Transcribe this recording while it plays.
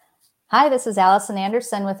Hi, this is Allyson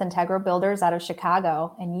Anderson with Integro Builders out of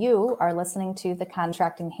Chicago, and you are listening to the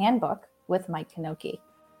Contracting Handbook with Mike Kanoki.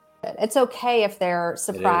 It's okay if they're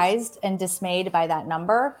surprised and dismayed by that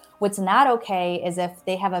number. What's not okay is if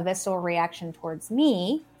they have a visceral reaction towards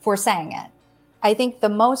me for saying it. I think the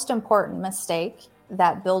most important mistake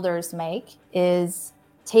that builders make is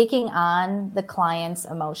taking on the client's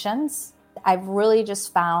emotions. I've really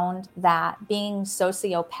just found that being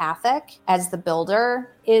sociopathic as the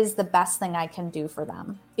builder is the best thing I can do for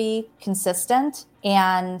them. Be consistent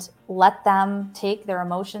and let them take their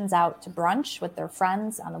emotions out to brunch with their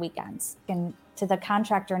friends on the weekends. And to the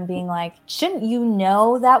contractor and being like, shouldn't you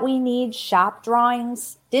know that we need shop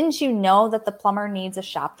drawings? Didn't you know that the plumber needs a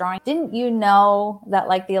shop drawing? Didn't you know that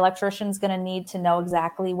the electrician's going to need to know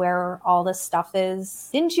exactly where all this stuff is?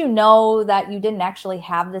 Didn't you know that you didn't actually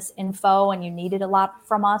have this info and you needed a lot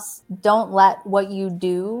from us? Don't let what you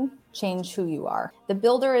do change who you are. The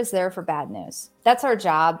builder is there for bad news. That's our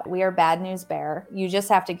job. We are bad news bear. You just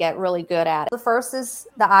have to get really good at it. The first is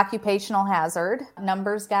the occupational hazard.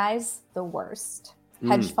 Numbers guys, the worst.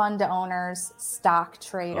 Hedge fund owners, stock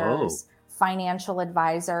traders, financial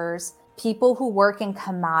advisors, people who work in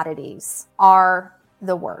commodities are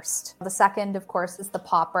the worst. The second, of course, is the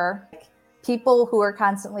pauper. People who are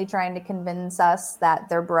constantly trying to convince us that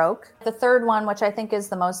they're broke. The third one, which I think is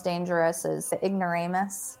the most dangerous, is the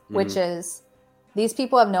ignoramus, which is these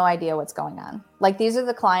people have no idea what's going on. These are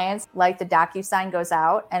the clients, the DocuSign goes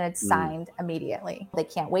out and it's signed immediately. They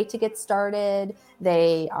can't wait to get started.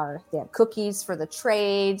 They have cookies for the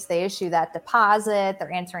trades. They issue that deposit.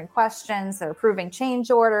 They're answering questions. They're approving change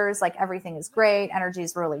orders. Everything is great. Energy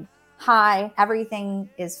is really high. Everything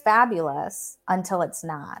is fabulous until it's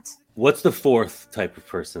not. What's the fourth type of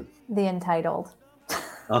person? The entitled.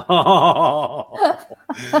 Oh,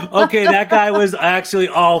 okay. That guy was actually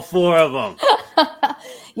all four of them.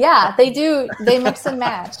 Yeah, they do. They mix and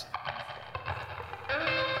match.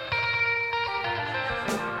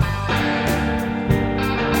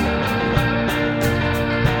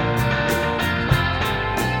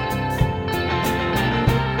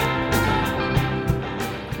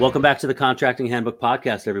 Welcome back to the Contracting Handbook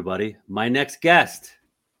Podcast, everybody. My next guest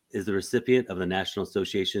is the recipient of the National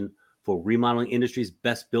Association for Remodeling Industry's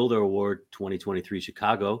Best Builder Award 2023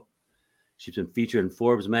 Chicago. She's been featured in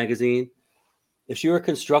Forbes magazine. If she were a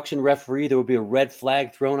construction referee, there would be a red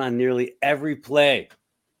flag thrown on nearly every play.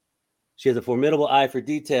 She has a formidable eye for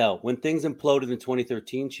detail. When things imploded in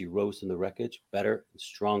 2013, she rose from the wreckage better and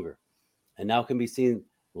stronger, and now can be seen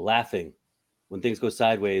laughing when things go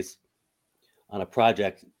sideways on a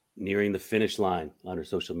project nearing the finish line on her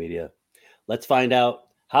social media. Let's find out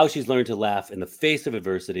how she's learned to laugh in the face of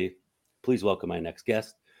adversity. Please welcome my next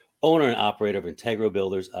guest, owner and operator of Integro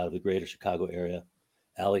Builders out of the greater Chicago area,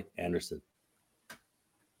 Allyson Anderson.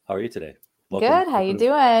 How are you today? Welcome. Good. How you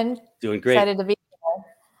doing? Doing great. Excited to be here.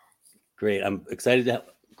 Great. I'm excited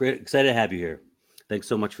to have you here. Thanks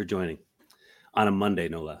so much for joining on a Monday,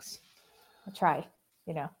 no less. I'll try,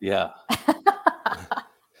 Yeah.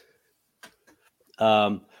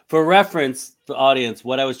 For reference, the audience,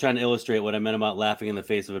 what I was trying to illustrate, what I meant about laughing in the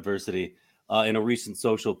face of adversity, in a recent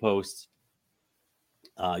social post,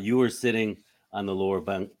 you were sitting on the lower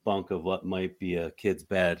bunk of what might be a kid's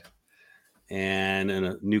bed and in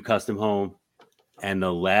a new custom home, and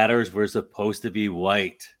the ladders were supposed to be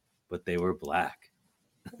white, but they were black.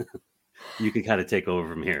 You can kind of take over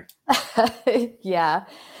from here. Yeah.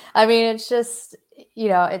 I mean, it's just,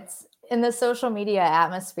 it's in the social media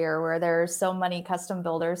atmosphere where there's so many custom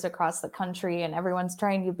builders across the country and everyone's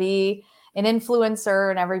trying to be an influencer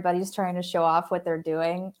and everybody's trying to show off what they're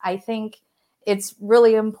doing. I think it's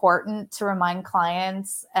really important to remind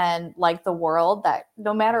clients and the world that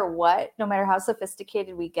no matter what, no matter how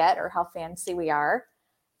sophisticated we get or how fancy we are,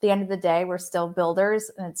 at the end of the day, we're still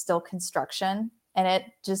builders and it's still construction and it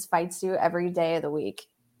just fights you every day of the week,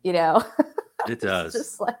 It does.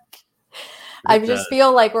 It's just I just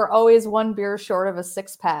feel like we're always one beer short of a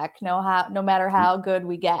six pack, no matter how good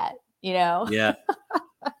we get, Yeah.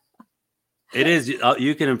 It is.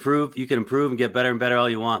 You can improve and get better and better all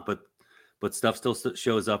you want, but stuff still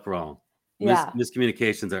shows up wrong. Yeah.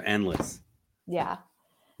 Miscommunications are endless. Yeah.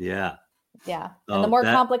 Yeah. Yeah. And the more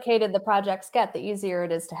complicated the projects get, the easier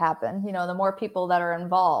it is to happen. The more people that are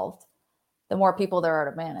involved, the more people there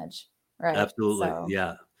are to manage. Right. Absolutely. So.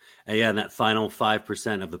 Yeah. And that final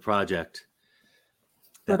 5% of the project,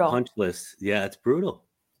 that brutal. punch list. Yeah. It's brutal.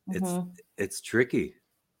 Mm-hmm. It's tricky.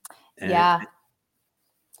 And yeah.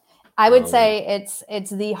 I would say it's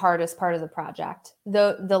the hardest part of the project.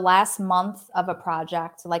 The last month of a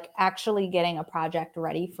project, actually getting a project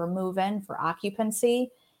ready for move-in, for occupancy,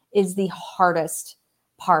 is the hardest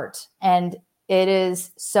part. And it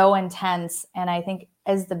is so intense. And I think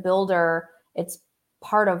as the builder, it's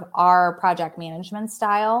part of our project management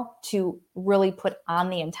style to really put on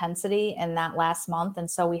the intensity in that last month. And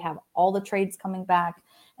so we have all the trades coming back,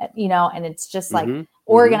 and it's just like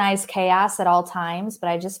organized chaos at all times. But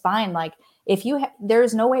I just find like if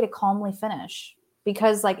there's no way to calmly finish,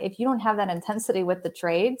 because like if you don't have that intensity with the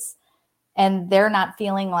trades and they're not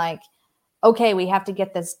feeling like, okay, we have to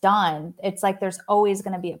get this done, it's like there's always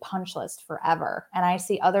going to be a punch list forever. And I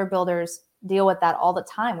see other builders deal with that all the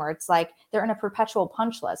time, where it's like they're in a perpetual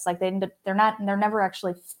punch list. Like they're never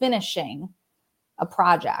actually finishing a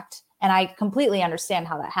project. And I completely understand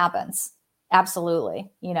how that happens. Absolutely.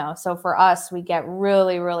 So for us, we get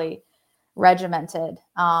really, really regimented.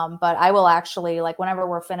 But I will actually, like, whenever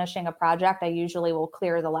we're finishing a project, I usually will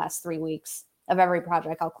clear the last 3 weeks of every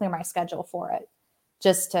project. I'll clear my schedule for it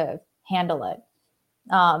just to handle it.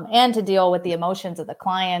 And to deal with the emotions of the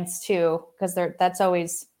clients too, because that's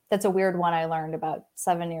a weird one I learned about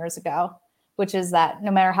 7 years ago, which is that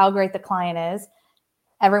no matter how great the client is,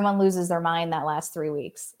 everyone loses their mind that last 3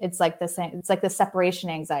 weeks. It's like the same. It's like the separation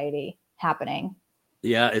anxiety happening.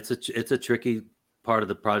 Yeah, it's a tricky part of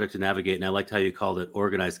the project to navigate. And I liked how you called it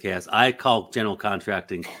organized chaos. I call general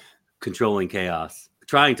contracting controlling chaos,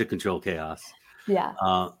 trying to control chaos. Yeah.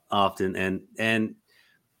 Often. And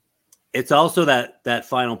it's also that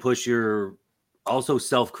final push. You're also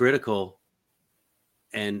self-critical,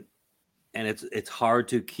 and it's hard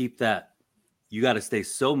to keep that. You got to stay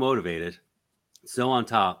so motivated, so on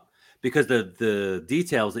top, because the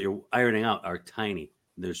details that you're ironing out are tiny.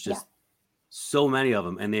 There's just so many of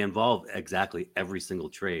them, and they involve exactly every single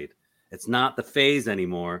trade. It's not the phase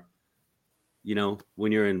anymore.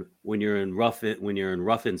 When you're in rough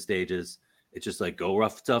in stages, it's just like go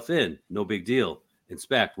rough stuff in, no big deal.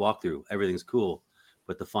 Inspect, walk through, everything's cool.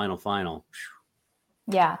 But the final.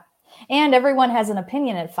 Yeah. And everyone has an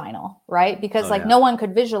opinion at final, right? Because no one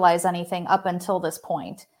could visualize anything up until this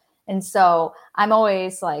point. And so I'm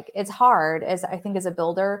always like, it's hard as a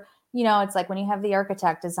builder, it's like when you have the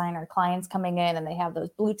architect, designer, clients coming in and they have those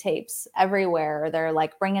blue tapes everywhere, they're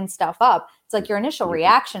like bringing stuff up. It's like your initial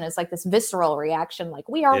reaction is like this visceral reaction, like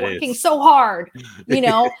we are working so hard,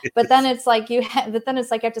 but then it's like you have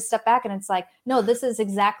to step back and it's like, no, this is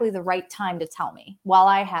exactly the right time to tell me. While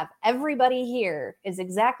I have everybody here is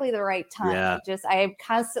exactly the right time. Yeah. I am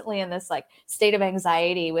constantly in this like state of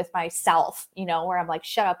anxiety with myself, where I'm like,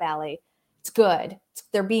 shut up, Allie. It's good.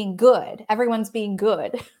 They're being good. Everyone's being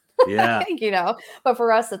good. Yeah. But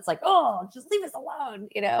for us, it's like, oh, just leave us alone,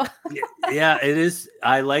 Yeah, it is.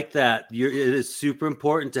 I like that. It is super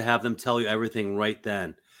important to have them tell you everything right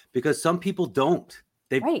then, because some people don't.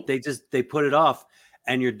 They put it off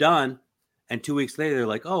and you're done. And 2 weeks later, they're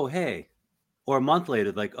like, oh, hey, or a month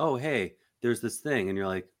later, like, oh, hey, there's this thing. And you're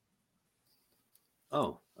like,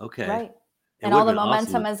 oh, okay. Right. And all the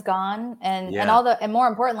momentum is gone. And more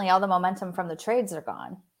importantly, all the momentum from the trades are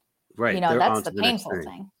gone. Right. That's the painful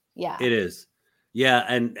thing. Yeah, it is. Yeah.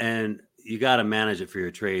 And you got to manage it for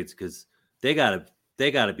your trades, because they got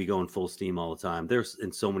to be going full steam all the time. They're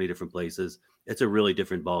in so many different places. It's a really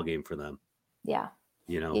different ball game for them. Yeah.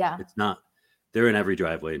 It's not, they're in every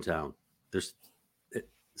driveway in town.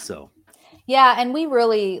 Yeah. And we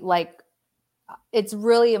really it's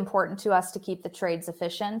really important to us to keep the trades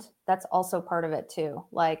efficient. That's also part of it too.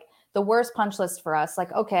 Like the worst punch list for us,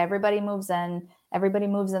 like, okay, everybody moves in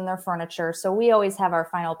their furniture. So we always have our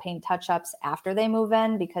final paint touch-ups after they move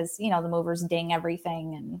in, because, the movers ding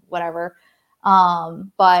everything and whatever.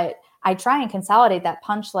 But I try and consolidate that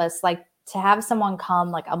punch list, like to have someone come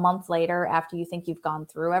like a month later after you think you've gone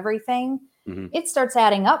through everything, it starts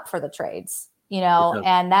adding up for the trades,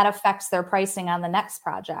 and that affects their pricing on the next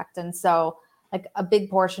project. And so like a big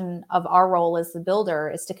portion of our role as the builder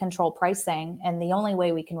is to control pricing. And the only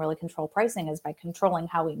way we can really control pricing is by controlling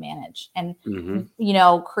how we manage and,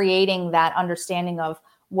 creating that understanding of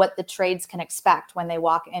what the trades can expect when they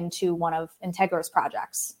walk into one of Integro's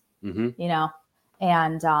projects, and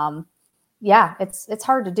it's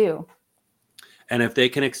hard to do. And if they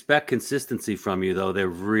can expect consistency from you, though, they're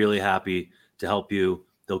really happy to help you.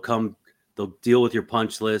 They'll deal with your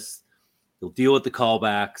punch lists. They'll deal with the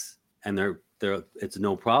callbacks, and it's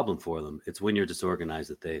no problem for them. It's when you're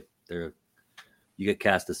disorganized that you get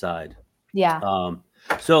cast aside. Yeah.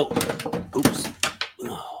 Oops.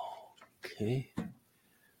 Okay.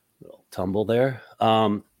 Little tumble there.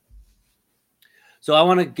 So I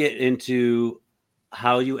want to get into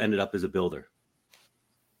how you ended up as a builder.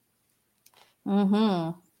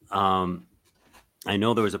 I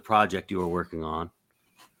know there was a project you were working on,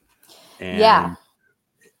 and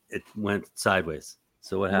it went sideways.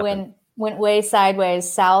 So what happened? went way sideways,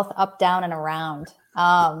 south, up, down, and around.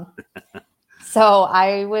 So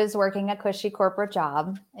I was working a cushy corporate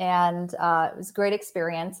job, and it was a great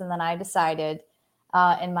experience. And then I decided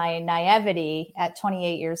in my naivety at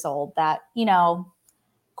 28 years old that,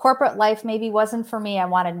 corporate life maybe wasn't for me. I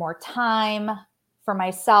wanted more time for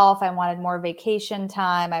myself. I wanted more vacation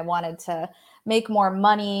time. I wanted to make more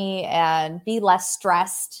money and be less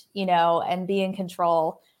stressed, and be in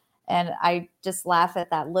control. And I just laugh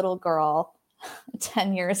at that little girl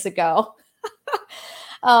 10 years ago.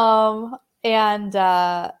 I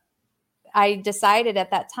decided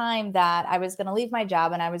at that time that I was going to leave my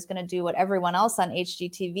job and I was going to do what everyone else on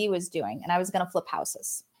HGTV was doing. And I was going to flip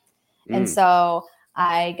houses. And so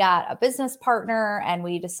I got a business partner, and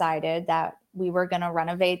we decided that we were going to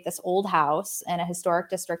renovate this old house in a historic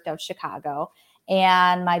district of Chicago.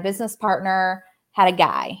 And my business partner had a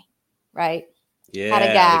guy, right? Yeah, had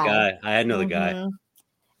a guy. I know the guy.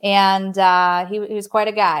 And he was quite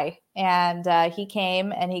a guy. And he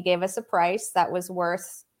came and he gave us a price that was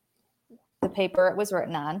worth the paper it was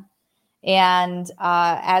written on. And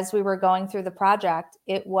as we were going through the project,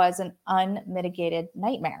 it was an unmitigated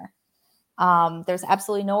nightmare. There's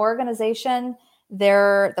absolutely no organization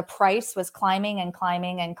there. The price was climbing and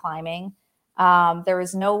climbing and climbing. There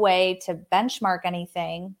was no way to benchmark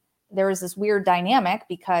anything. There was this weird dynamic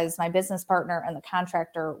because my business partner and the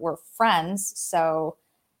contractor were friends. So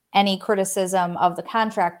any criticism of the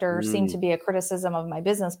contractor seemed to be a criticism of my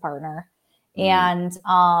business partner. And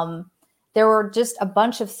there were just a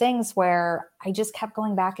bunch of things where I just kept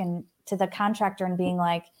going back to the contractor and being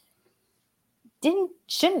like,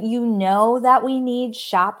 shouldn't you know that we need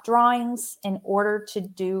shop drawings in order to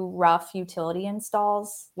do rough utility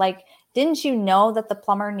installs? Like, didn't you know that the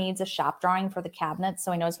plumber needs a shop drawing for the cabinet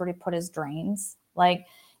so he knows where to put his drains? Like,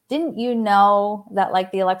 didn't you know that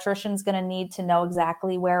like the electrician's going to need to know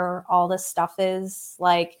exactly where all this stuff is?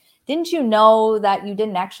 Like, didn't you know that you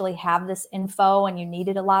didn't actually have this info and you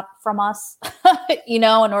needed a lot from us, in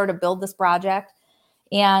order to build this project?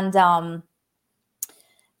 And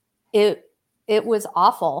it was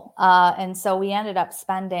awful. And so we ended up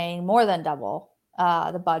spending more than double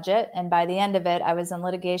the budget. And by the end of it, I was in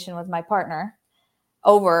litigation with my partner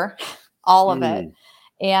over all of it.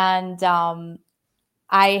 And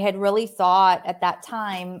I had really thought at that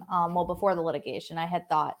time, before the litigation, I had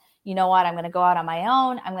thought, you know what, I'm going to go out on my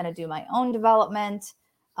own. I'm going to do my own development.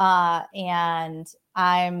 And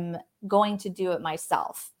I'm going to do it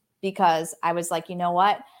myself, because I was like, you know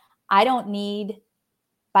what, I don't need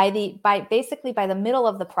by the middle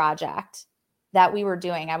of the project that we were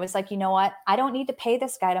doing, I was like, you know what, I don't need to pay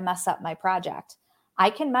this guy to mess up my project.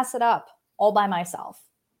 I can mess it up all by myself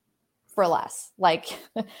for less. Like,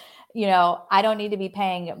 I don't need to be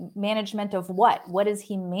paying management of what is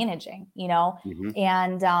he managing,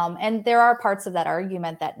 and there are parts of that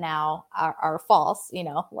argument that now are false,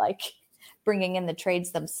 like bringing in the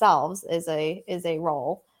trades themselves is a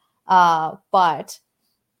role. But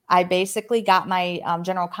I basically got my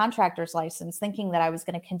general contractor's license thinking that I was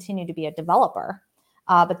going to continue to be a developer.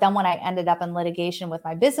 But then when I ended up in litigation with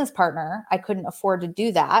my business partner, I couldn't afford to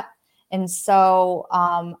do that. And so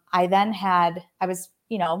I was,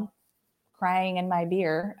 crying in my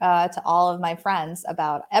beer to all of my friends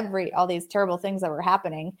about all these terrible things that were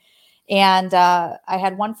happening. And I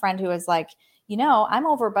had one friend who was like, I'm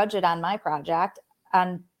over budget on my project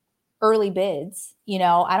on early bids.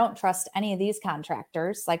 I don't trust any of these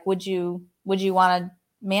contractors. Like, would you want to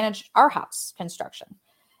manage our house construction?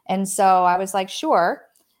 And so I was like, sure.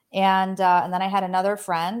 And then I had another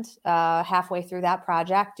friend halfway through that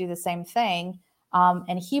project do the same thing.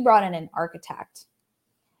 And he brought in an architect.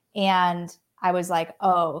 And I was like,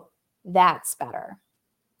 oh, that's better.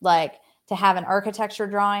 Like, to have an architecture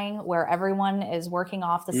drawing where everyone is working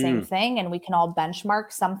off the same thing and we can all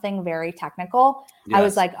benchmark something very technical. Yes. I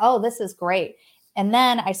was like, oh, this is great. And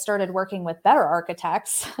then I started working with better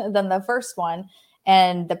architects than the first one.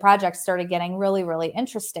 And the project started getting really, really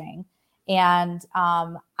interesting. And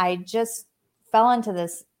I just fell into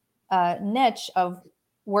this niche of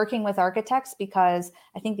working with architects because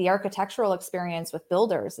I think the architectural experience with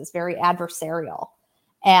builders is very adversarial.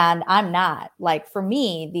 And I'm not. Like, for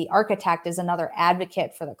me, the architect is another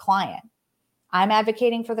advocate for the client. I'm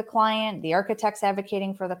advocating for the client. The architect's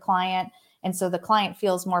advocating for the client. And so the client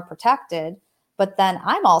feels more protected. But then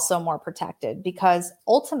I'm also more protected because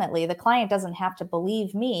ultimately the client doesn't have to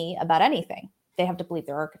believe me about anything. They have to believe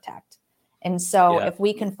their architect. And so if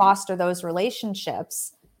we can foster those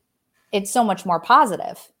relationships, it's so much more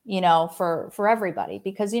positive, for everybody,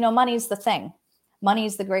 because, money's the thing. Money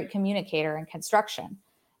is the great communicator in construction.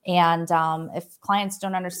 And if clients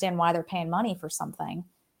don't understand why they're paying money for something,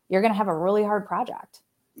 you're going to have a really hard project.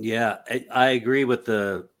 Yeah, I agree with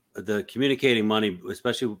the communicating money,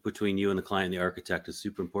 especially between you and the client and the architect, is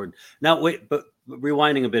super important. Now, wait, but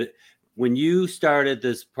rewinding a bit, when you started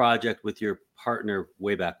this project with your partner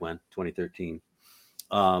way back when, 2013,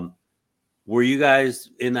 were you guys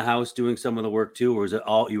in the house doing some of the work too, or was it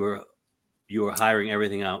all you were hiring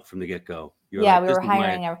everything out from the get-go? Yeah, like, we were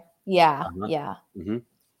hiring. Yeah. Mm-hmm.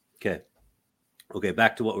 Okay.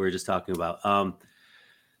 Back to what we were just talking about.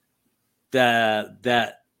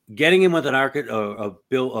 That getting in with an architect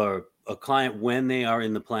or a client when they are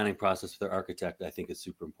in the planning process with their architect, I think is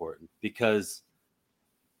super important, because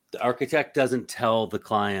the architect doesn't tell the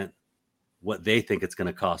client what they think it's going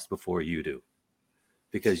to cost before you do,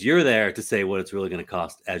 because you're there to say what it's really going to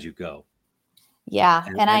cost as you go. Yeah.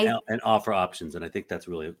 And offer options. And I think that's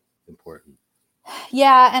really important.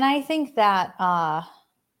 Yeah. And I think that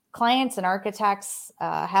clients and architects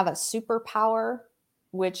have a superpower,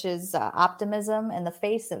 which is optimism in the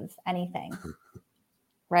face of anything,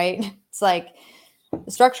 right? It's like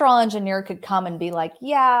the structural engineer could come and be like,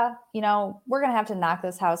 yeah, we're going to have to knock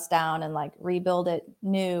this house down and like rebuild it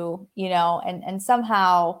new, and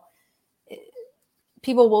somehow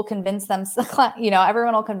people will convince them,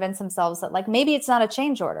 everyone will convince themselves that like, maybe it's not a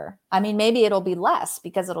change order. I mean, maybe it'll be less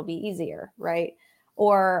because it'll be easier. Right.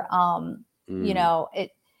 Or, and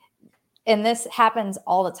this happens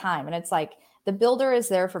all the time. And it's like, the builder is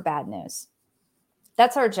there for bad news.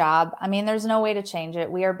 That's our job. I mean, there's no way to change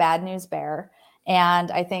it. We are bad news bear.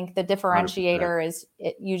 And I think the differentiator 100%. Is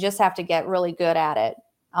you just have to get really good at it.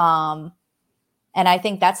 And I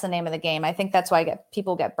think that's the name of the game. I think that's why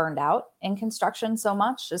people get burned out in construction so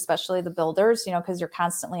much, especially the builders, because you're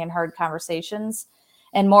constantly in hard conversations.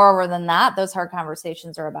 And moreover than that, those hard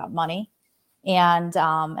conversations are about money. And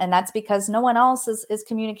that's because no one else is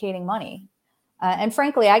communicating money. And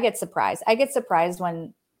frankly, I get surprised. I get surprised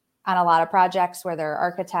when on a lot of projects where there are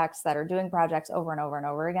architects that are doing projects over and over and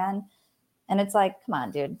over again. And it's like, come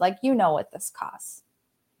on, dude, like, what this costs.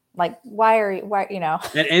 Like, why? And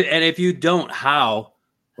if you don't, how?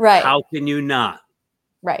 Right. How can you not?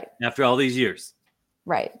 Right. After all these years.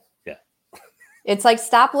 Right. Yeah. It's like,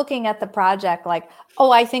 stop looking at the project like,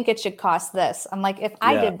 oh, I think it should cost this. I'm like, if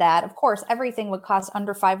I did that, of course, everything would cost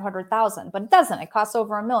under 500,000, but it doesn't. It costs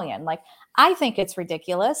over $1 million. Like, I think it's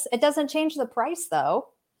ridiculous. It doesn't change the price though.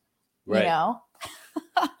 Right.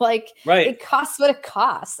 Like, right. It costs what it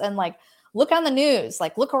costs. And like, look on the news,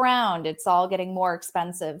 like, look around. It's all getting more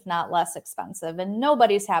expensive, not less expensive. And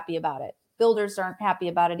nobody's happy about it. Builders aren't happy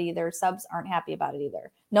about it either. Subs aren't happy about it either.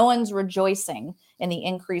 No one's rejoicing in the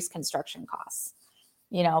increased construction costs,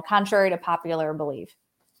 contrary to popular belief.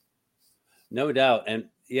 No doubt. And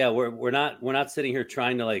yeah, we're not sitting here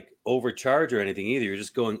trying to like overcharge or anything either. You're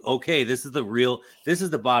just going, okay, this is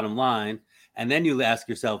the bottom line. And then you ask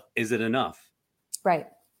yourself, is it enough? Right.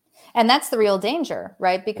 And that's the real danger,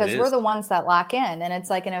 right? Because we're the ones that lock in. And it's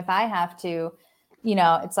like, and if I have to,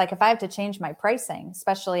 it's like, if I have to change my pricing,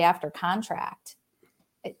 especially after contract,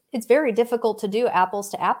 it's very difficult to do apples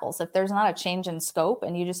to apples. If there's not a change in scope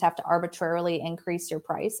and you just have to arbitrarily increase your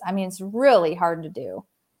price, I mean, it's really hard to do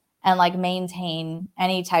and like maintain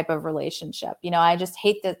any type of relationship. I just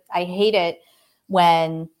hate that. I hate it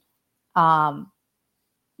when,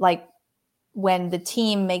 when the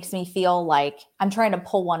team makes me feel like I'm trying to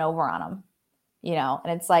pull one over on them,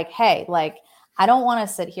 and it's like, hey, like, I don't want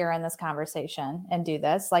to sit here in this conversation and do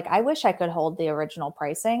this. Like, I wish I could hold the original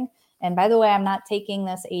pricing. And by the way, I'm not taking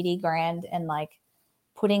this 80 grand and like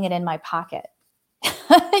putting it in my pocket.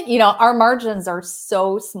 Our margins are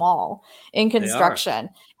so small in construction,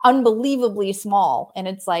 unbelievably small. And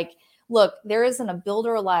it's like, look, there isn't a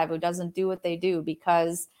builder alive who doesn't do what they do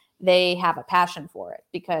because they have a passion for it,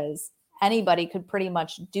 because anybody could pretty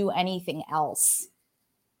much do anything else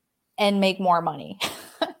and make more money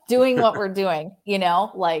doing what we're doing,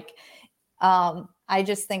 I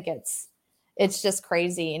just think it's just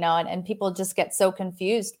crazy, and people just get so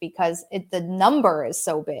confused because the number is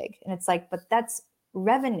so big, and it's like, but that's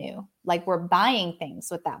revenue. Like, we're buying things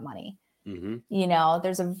with that money. Mm-hmm.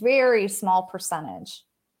 There's a very small percentage,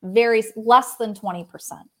 very less than 20%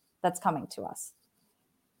 that's coming to us.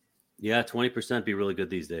 Yeah. 20% be really good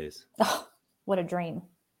these days. Oh, what a dream.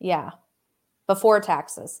 Yeah. Before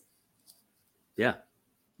taxes. Yeah.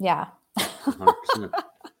 Yeah. 100%.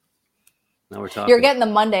 Now we're talking. You're getting the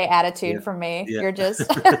Monday attitude from me. Yeah. You're just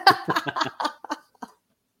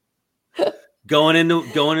going into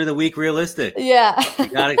the week realistic. Yeah. You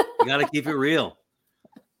gotta keep it real.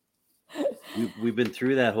 We've been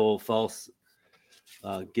through that whole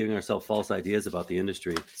giving ourselves false ideas about the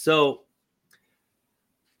industry. So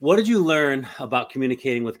What did you learn about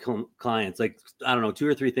communicating with clients? Like, I don't know, 2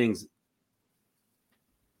 or 3 things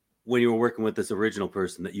when you were working with this original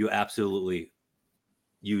person that you absolutely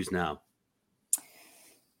use now.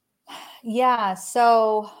 Yeah.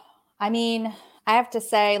 So, I mean, I have to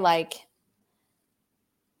say, like,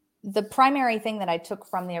 the primary thing that I took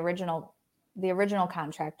from the original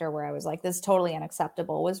contractor, where I was like, this is totally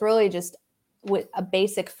unacceptable, was really just with a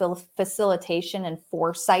basic facilitation and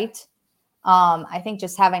foresight. I think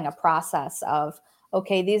just having a process of,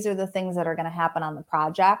 okay, these are the things that are going to happen on the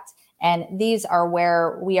project, and these are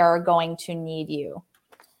where we are going to need you.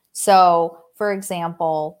 So, for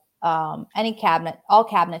example, all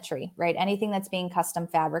cabinetry, right? Anything that's being custom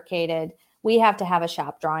fabricated, we have to have a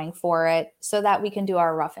shop drawing for it so that we can do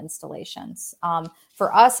our rough installations.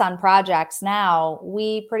 For us on projects now,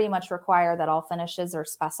 we pretty much require that all finishes are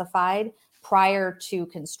specified prior to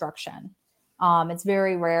construction. It's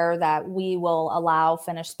very rare that we will allow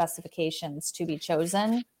finished specifications to be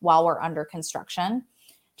chosen while we're under construction,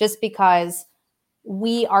 just because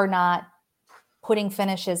we are not putting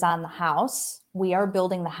finishes on the house. We are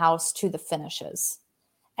building the house to the finishes.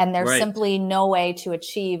 And there's simply no way to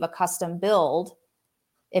achieve a custom build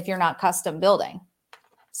if you're not custom building.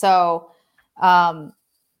 So I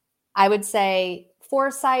would say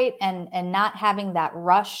foresight and not having that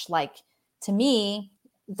rush. Like, to me,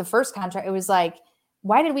 the first contract, it was like,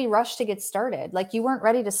 why did we rush to get started? Like, you weren't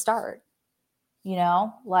ready to start.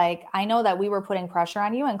 Like, I know that we were putting pressure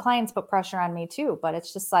on you, and clients put pressure on me too, but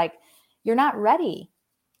it's just like, you're not ready.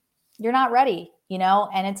 You're not ready,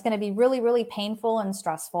 and it's going to be really, really painful and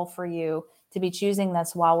stressful for you to be choosing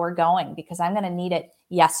this while we're going, because I'm going to need it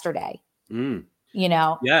yesterday.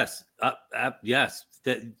 Yes. Yes.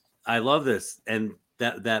 I love this. And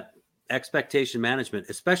that expectation management,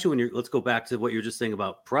 especially when let's go back to what you're just saying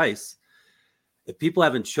about price. If people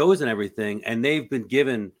haven't chosen everything and they've been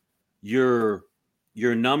given your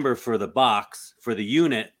number for the box, for the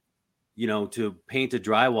unit, to paint a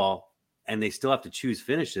drywall, and they still have to choose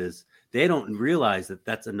finishes, they don't realize that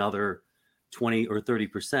that's another 20 or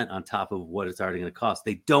 30% on top of what it's already going to cost.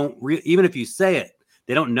 They don't even if you say it,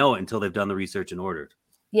 they don't know it until they've done the research and ordered.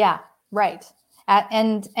 Yeah, right.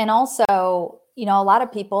 And also, a lot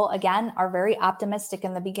of people, again, are very optimistic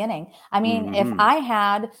in the beginning. I mean, if I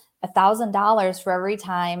had $1,000 for every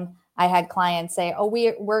time I had clients say, oh,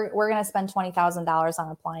 we're going to spend $20,000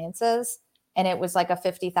 on appliances, and it was like a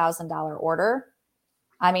 $50,000 order,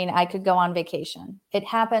 I mean, I could go on vacation. It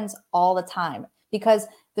happens all the time, because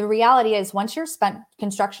the reality is,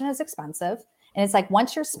 construction is expensive. And it's like,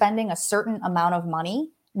 once you're spending a certain amount of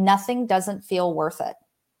money, nothing doesn't feel worth it.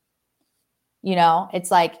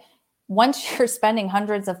 It's like, once you're spending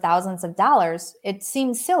hundreds of thousands of dollars, it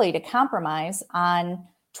seems silly to compromise on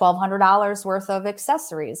 $1,200 worth of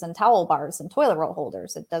accessories and towel bars and toilet roll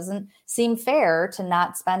holders. It doesn't seem fair to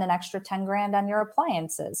not spend an extra 10 grand on your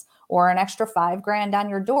appliances or an extra 5 grand on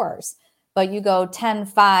your doors. But you go 10,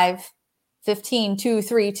 5, 15, 2,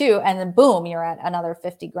 3, 2, and then boom, you're at another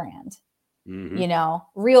 50 grand,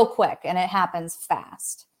 real quick. And it happens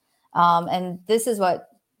fast. And this is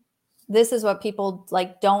what people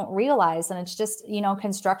don't realize. And it's just,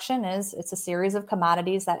 construction it's a series of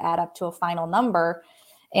commodities that add up to a final number.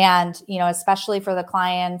 And, especially for the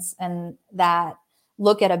clients and that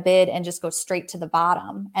look at a bid and just go straight to the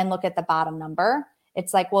bottom and look at the bottom number.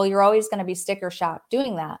 It's like, well, you're always going to be sticker shock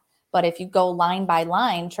doing that. But if you go line by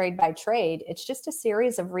line, trade by trade, it's just a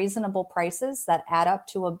series of reasonable prices that add up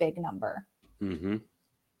to a big number. Mm-hmm.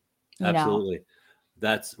 Absolutely.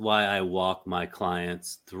 That's why I walk my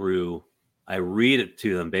clients through. I read it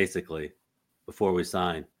to them basically before we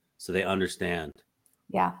sign, so they understand.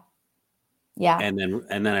 Yeah. Yeah. And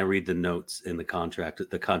then I read the notes in the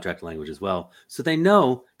contract language as well. So they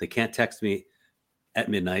know they can't text me at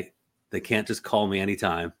midnight. They can't just call me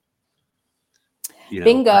anytime.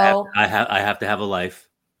 Bingo. I have to have a life.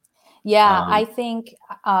 Yeah. I think,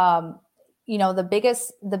 the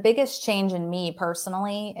biggest change in me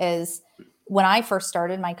personally is when I first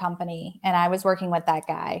started my company and I was working with that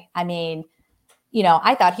guy. I mean,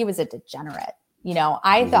 I thought he was a degenerate.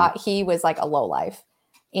 I thought he was like a lowlife.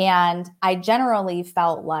 And I generally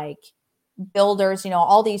felt like builders,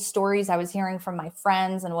 all these stories I was hearing from my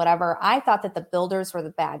friends and whatever, I thought that the builders were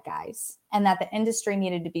the bad guys and that the industry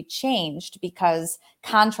needed to be changed because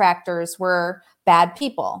contractors were bad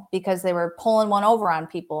people, because they were pulling one over on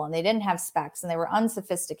people and they didn't have specs and they were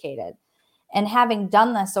unsophisticated. And having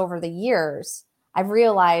done this over the years, I've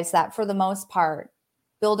realized that for the most part,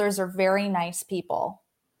 builders are very nice people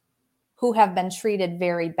who have been treated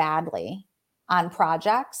very badly on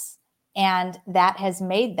projects, and that has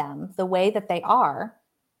made them the way that they are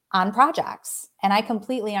on projects. And I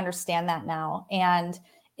completely understand that now. And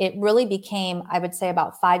it really became, I would say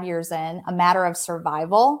about 5 years in, a matter of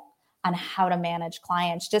survival on how to manage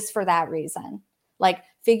clients just for that reason. Like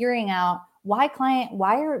figuring out why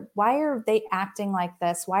are they acting like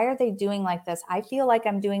this? Why are they doing like this? I feel like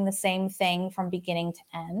I'm doing the same thing from beginning to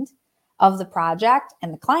end of the project,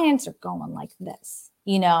 and the clients are going like this,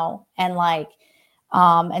 and like,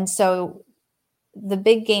 and so the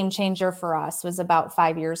big game changer for us was about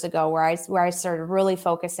 5 years ago where I started really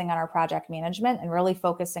focusing on our project management and really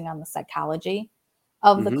focusing on the psychology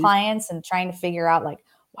of the clients and trying to figure out, like,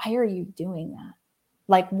 why are you doing that?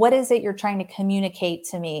 Like, what is it you're trying to communicate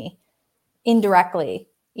to me indirectly?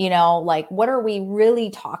 Like, what are we really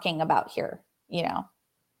talking about here? Yeah.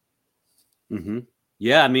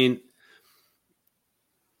 I mean,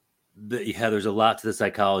 there's a lot to the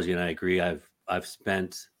psychology, and I agree. I've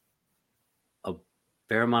spent a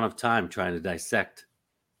fair amount of time trying to dissect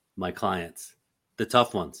my clients, the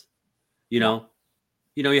tough ones. You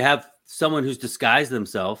have someone who's disguised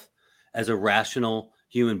themselves as a rational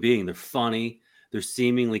human being. They're funny. They're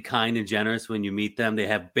seemingly kind and generous when you meet them. They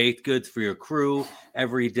have baked goods for your crew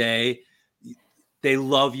every day. They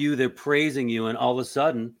love you. They're praising you. And all of a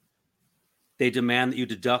sudden, they demand that you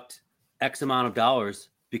deduct X amount of dollars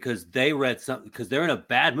because they read something, because they're in a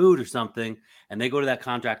bad mood or something. And they go to that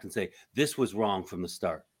contract and say, this was wrong from the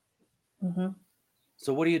start.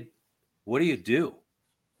 So what do you do?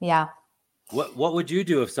 Yeah. What would you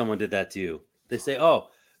do if someone did that to you? They say, oh,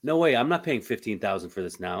 no way, I'm not paying $15,000 for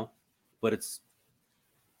this now, but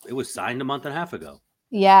it was signed a month and a half ago.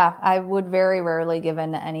 Yeah, I would very rarely give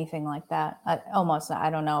in to anything like that. I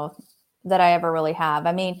don't know that I ever really have.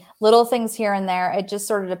 I mean, little things here and there. It just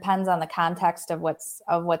sort of depends on the context of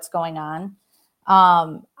what's going on.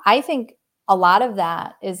 I think a lot of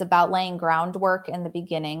that is about laying groundwork in the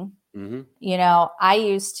beginning. I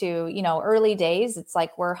used to, early days, it's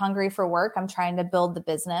like, we're hungry for work. I'm trying to build the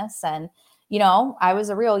business. And, I was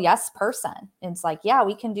a real yes person. It's like, yeah,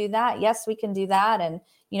 we can do that. Yes, we can do that. And,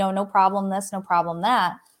 no problem this, no problem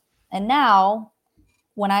that. And now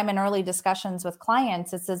when I'm in early discussions with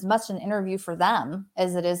clients, it's as much an interview for them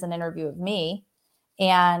as it is an interview of me.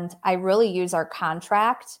 And I really use our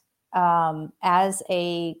contract as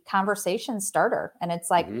a conversation starter. And it's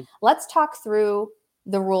like, let's talk through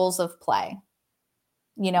the rules of play,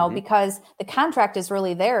 because the contract is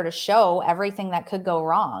really there to show everything that could go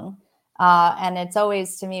wrong. And it's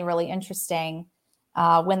always, to me, really interesting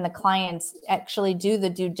when the clients actually do the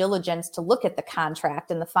due diligence to look at the contract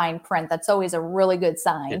and the fine print. That's always a really good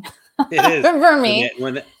sign. It is for me.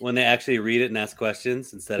 When they actually read it and ask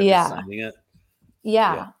questions instead of just signing it.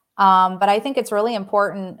 Yeah. But I think it's really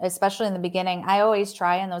important, especially in the beginning. I always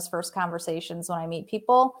try in those first conversations when I meet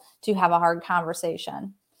people to have a hard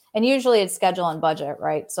conversation. And usually it's schedule and budget,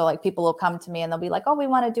 right? So like people will come to me and they'll be like, oh, we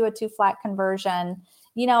want to do a 2-flat conversion,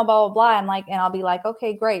 blah, blah, blah. I'm like, and I'll be like,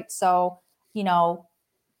 okay, great. So,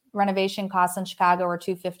 renovation costs in Chicago are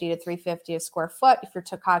 $250 to $350 a square foot. If you're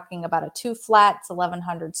talking about a 2-flat, it's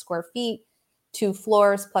 1,100 square feet, 2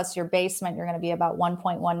 floors plus your basement, you're going to be about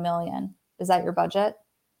 1.1 million. Is that your budget?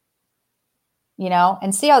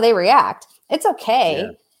 And see how they react. It's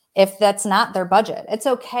okay if that's not their budget. It's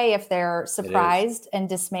okay if they're surprised and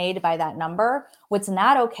dismayed by that number. What's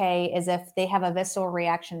not okay is if they have a visceral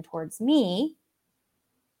reaction towards me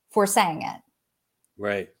for saying it.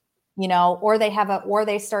 Right. Or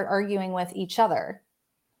they start arguing with each other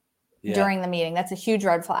during the meeting. That's a huge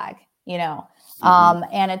red flag,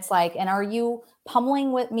 and it's like, and are you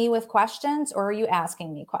pummeling me with questions, or are you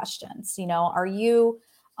asking me questions? Are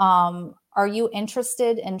you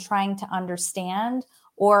interested in trying to understand,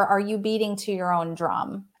 or are you beating to your own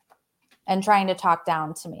drum and trying to talk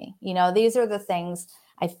down to me? These are the things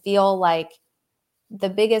I feel like the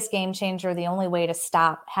biggest game changer, the only way to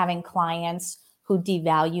stop having clients who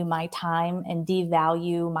devalue my time and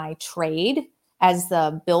devalue my trade as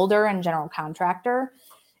the builder and general contractor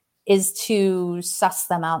is to suss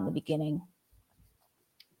them out in the beginning.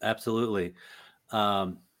 Absolutely.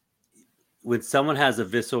 When someone has a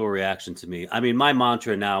visceral reaction to me, I mean, my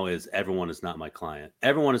mantra now is everyone is not my client.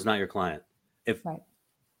 Everyone is not your client. If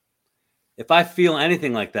I feel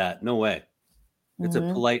anything like that, no way. It's a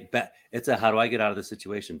polite it's a, how do I get out of the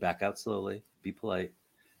situation? Back out slowly, be polite,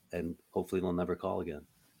 and hopefully they'll never call again.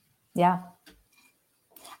 Yeah.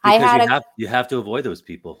 Because you have to avoid those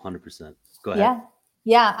people 100%. Go ahead.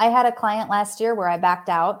 Yeah. I had a client last year where I backed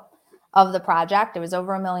out of the project. It was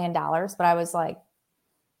over $1 million, but I was like,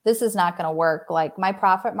 this is not going to work. Like, my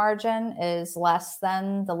profit margin is less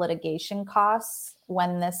than the litigation costs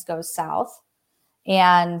when this goes south.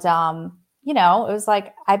 And, it was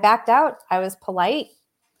like, I backed out. I was polite.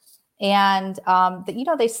 And,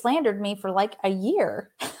 they slandered me for like a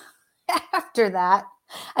year after that.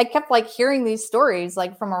 I kept like hearing these stories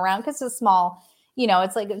like from around, because it's small,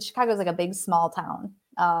 it's like Chicago's like a big, small town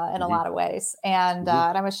in a lot of ways. And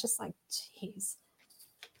I was just like, geez,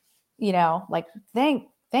 like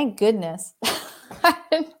thank goodness I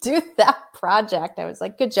didn't do that project. I was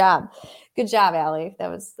like, good job, Allie. That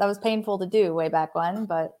was painful to do way back when,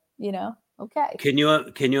 but okay. Can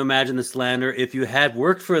you imagine the slander if you had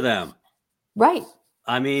worked for them? Right.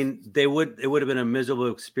 I mean, it would have been a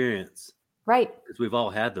miserable experience. Right. Because we've all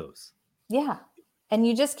had those. Yeah. And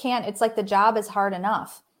you just can't, it's like the job is hard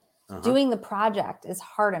enough. Doing the project is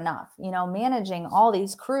hard enough. Managing all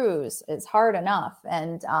these crews is hard enough.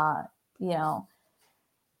 And,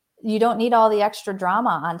 you don't need all the extra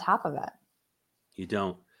drama on top of it. You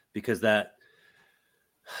don't, because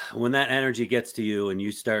when that energy gets to you and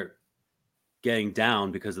you start getting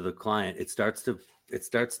down because of the client, it starts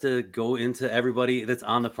to go into everybody that's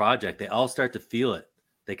on the project. They all start to feel it.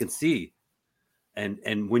 They can see.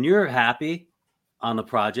 And when you're happy on the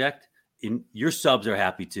project, your subs are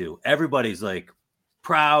happy too. Everybody's like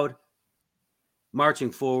proud,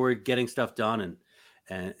 marching forward, getting stuff done,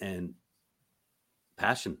 and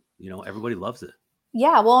passion. Everybody loves it.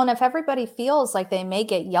 Yeah. Well, and if everybody feels like they may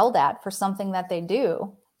get yelled at for something that they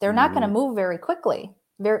do, they're not going to move very quickly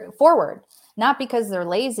forward. Not because they're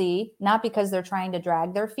lazy, not because they're trying to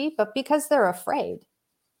drag their feet, but because they're afraid,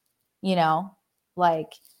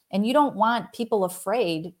 and you don't want people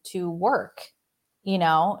afraid to work,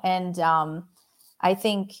 and I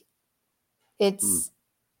think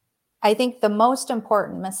I think the most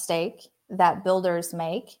important mistake that builders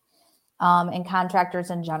make, and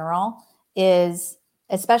contractors in general, is,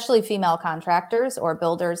 especially female contractors or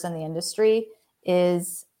builders in the industry,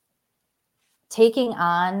 is taking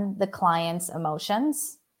on the client's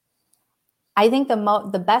emotions. I think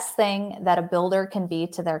the best thing that a builder can be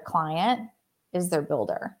to their client is their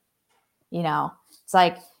builder. It's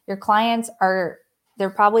like your clients they're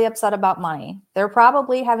probably upset about money. They're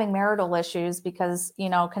probably having marital issues because,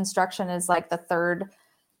 construction is like the third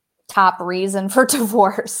top reason for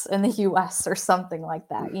divorce in the US or something like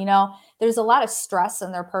that. There's a lot of stress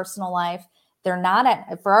in their personal life. They're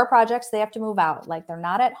not for our projects, they have to move out. Like, they're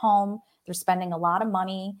not at home. They're spending a lot of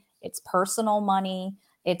money. It's personal money.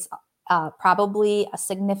 It's probably a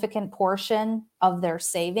significant portion of their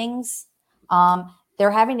savings. They're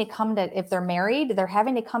having to if they're married, they're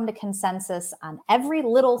having to come to consensus on every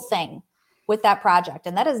little thing with that project.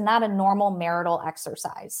 And that is not a normal marital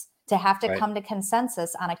exercise, to have to come to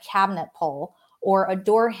consensus on a cabinet pole or a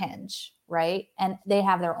door hinge, right? And they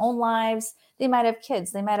have their own lives. They might have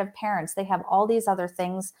kids. They might have parents. They have all these other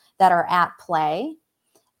things that are at play.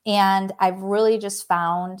 And I've really just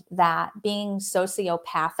found that being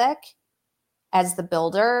sociopathic as the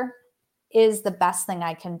builder is the best thing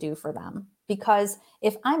I can do for them. Because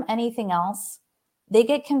if I'm anything else, they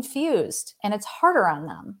get confused and it's harder on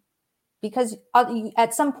them. Because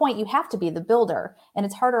at some point you have to be the builder, and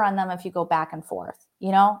it's harder on them if you go back and forth.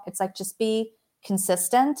 It's like, just be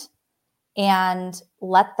consistent and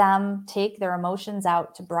let them take their emotions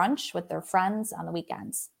out to brunch with their friends on the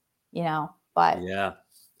weekends, but yeah,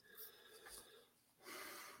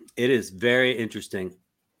 it is very interesting.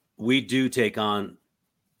 We do take on,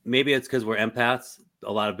 maybe it's because we're empaths.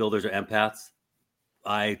 A lot of builders are empaths.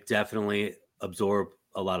 I definitely absorb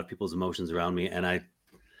a lot of people's emotions around me, and I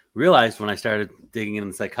realized when I started digging into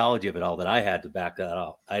the psychology of it all that I had to back that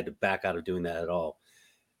off. I had to back out of doing that at all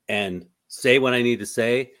and say what I need to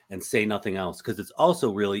say and say nothing else. Because it's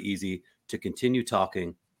also really easy to continue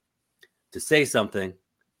talking, to say something,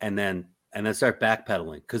 and then start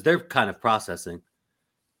backpedaling, because they're kind of processing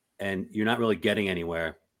and you're not really getting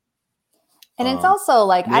anywhere. And it's also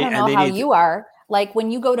like, I don't know how you are. Like,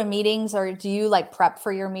 when you go to meetings, or do you like prep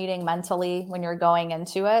for your meeting mentally when you're going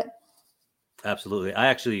into it? Absolutely. I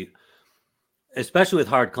actually, especially with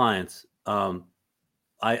hard clients, I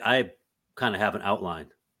kind of have an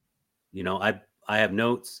outline. I have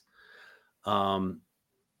notes. My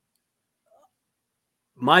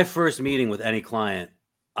first meeting with any client,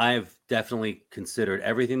 I've definitely considered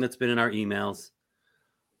everything that's been in our emails.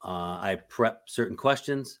 I prep certain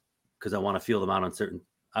questions because I want to feel them out on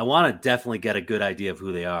I want to definitely get a good idea of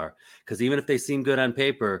who they are. Because even if they seem good on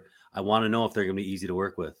paper, I want to know if they're going to be easy to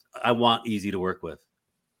work with. I want easy to work with.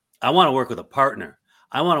 I want to work with a partner.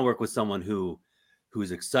 I want to work with someone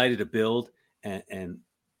who's excited to build, and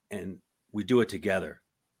we do it together.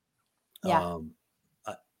 Yeah.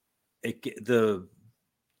 The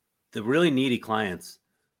really needy clients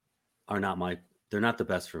they're not the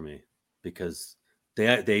best for me, because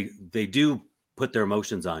they do put their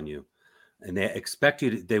emotions on you. and they expect you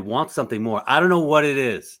to, they want something more. I don't know what it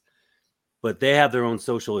is, but they have their own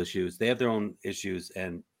social issues. They have their own issues.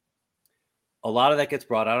 And a lot of that gets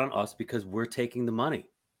brought out on us because we're taking the money.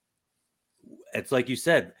 It's like you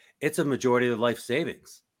said, it's a majority of life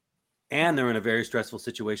savings. And they're in a very stressful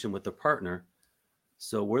situation with their partner.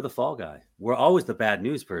 So we're the fall guy. We're always the bad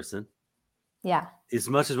news person. Yeah. As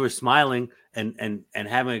much as we're smiling and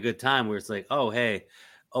having a good time, where it's like, oh, hey,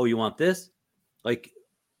 oh, you want this? Like,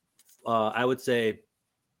 I would say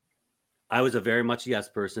I was a very much yes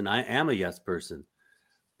person. I am a yes person.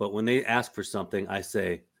 But when they ask for something, I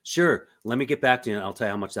say, sure, let me get back to you and I'll tell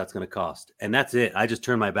you how much that's going to cost. And that's it. I just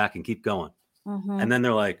turn my back and keep going. Mm-hmm. And then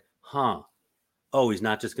they're like, huh, oh, he's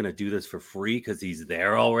not just going to do this for free because he's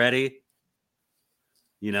there already.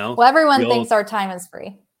 You know? Well, everyone thinks our time is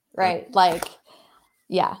free, right? Like,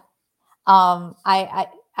 yeah.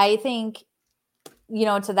 I think, you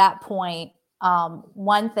know, to that point,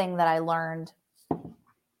 one thing that I learned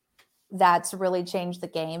that's really changed the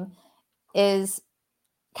game is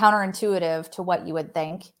counterintuitive to what you would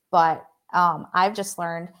think. But I've just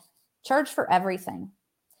learned charge for everything,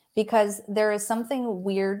 because there is something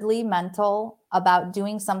weirdly mental about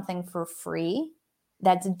doing something for free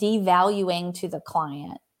that's devaluing to the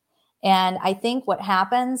client. And I think what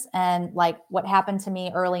happens, and like what happened to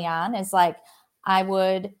me early on, is like, I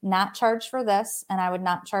would not charge for this, and I would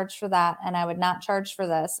not charge for that, and I would not charge for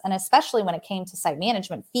this. And especially when it came to site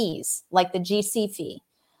management fees, like the GC fee,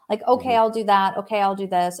 like, okay, I'll do that. Okay, I'll do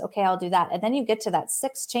this. Okay, I'll do that. And then you get to that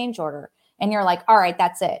 6th change order and you're like, all right,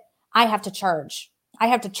 that's it. I have to charge. I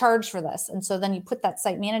have to charge for this. And so then you put that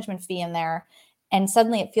site management fee in there, and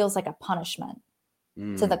suddenly it feels like a punishment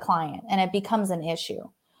to the client, and it becomes an issue.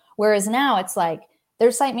 Whereas now it's like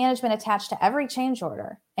there's site management attached to every change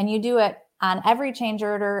order, and you do it on every change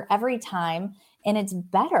order every time. And it's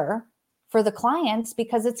better for the clients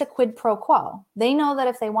because it's a quid pro quo. They know that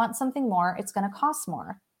if they want something more, it's going to cost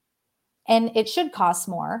more. And it should cost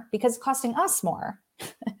more because it's costing us more.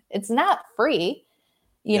 It's not free,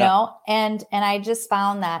 you know? And I just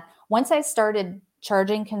found that once I started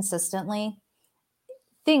charging consistently,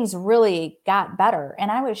 things really got better.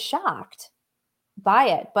 And I was shocked by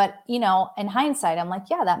it. But, you know, in hindsight, I'm like,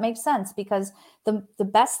 yeah, that makes sense, because the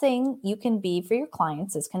best thing you can be for your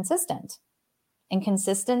clients is consistent. And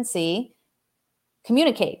consistency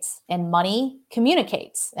communicates, and money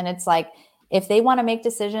communicates. And it's like, if they want to make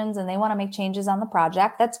decisions and they want to make changes on the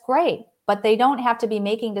project, that's great. But they don't have to be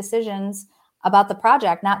making decisions about the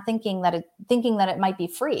project, not thinking that it might be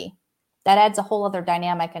free. That adds a whole other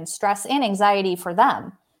dynamic and stress and anxiety for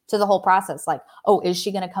them to the whole process. Like, oh, is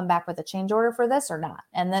she going to come back with a change order for this or not?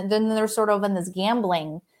 And then they're sort of in this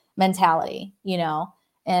gambling mentality, you know?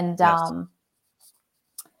 And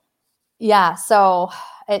so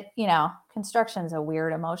it, you know, construction's a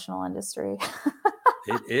weird emotional industry.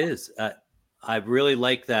 It is. I really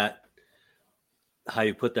like that, how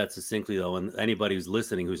you put that succinctly, though. And anybody who's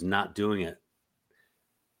listening who's not doing it,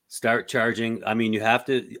 start charging. I mean, you have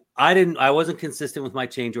to. I wasn't consistent with my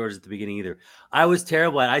change orders at the beginning either. I was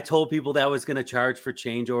terrible. I told people that I was going to charge for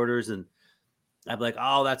change orders, and I'd be like,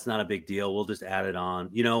 oh, that's not a big deal. We'll just add it on.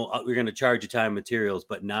 You know, we're going to charge you time and materials,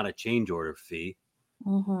 but not a change order fee.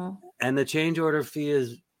 Mm-hmm. And the change order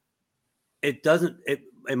fee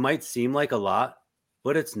it might seem like a lot,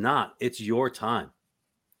 but it's not. It's your time.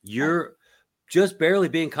 You're just barely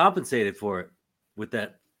being compensated for it with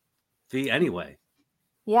that fee anyway.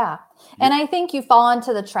 Yeah. And I think you fall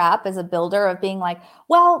into the trap as a builder of being like,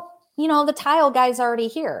 well, you know, the tile guy's already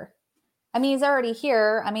here. I mean, he's already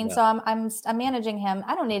here. I mean, so I'm managing him.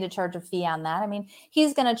 I don't need to charge a fee on that. I mean,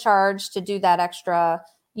 he's going to charge to do that extra,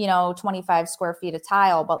 you know, 25 square feet of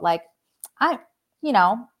tile, but like,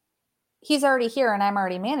 he's already here and I'm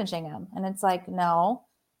already managing him. And it's like, no,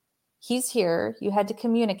 he's here. You had to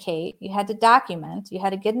communicate. You had to document. You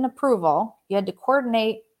had to get an approval. You had to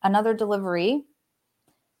coordinate another delivery.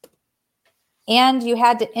 And you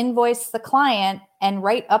had to invoice the client and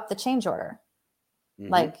write up the change order.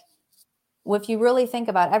 Mm-hmm. Like, if you really think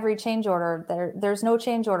about every change order, there's no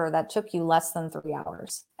change order that took you less than 3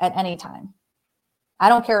 hours at any time. I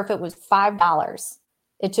don't care if it was $5.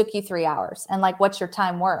 It took you 3 hours. And like, what's your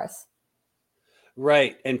time worth?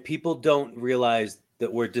 Right. And people don't realize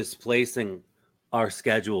that we're displacing our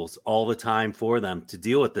schedules all the time for them to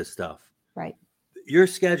deal with this stuff. Right. Your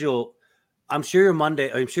schedule, I'm sure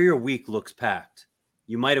your week looks packed.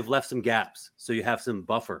 You might have left some gaps, so you have some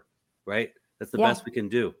buffer, right? That's the best we can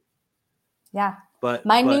do. Yeah. But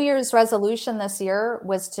my New Year's resolution this year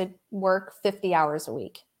was to work 50 hours a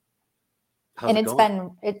week. How's it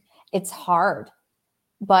going? It's hard.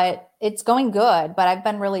 but it's going good, but I've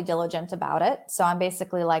been really diligent about it. So I'm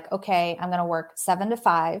basically like, okay, I'm going to work 7 to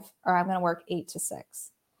 5, or I'm going to work 8 to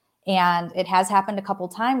 6. And it has happened a couple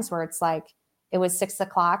times where it's like, it was 6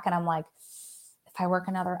 o'clock and I'm like, if I work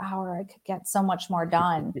another hour, I could get so much more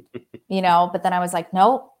done, but then I was like,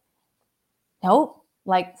 nope,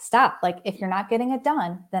 like stop. Like if you're not getting it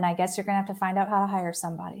done, then I guess you're going to have to find out how to hire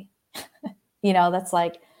somebody. That's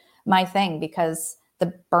like my thing, because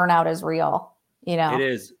the burnout is real, It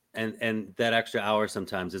is. And that extra hour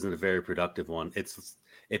sometimes isn't a very productive one. It's,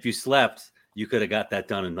 if you slept, you could have got that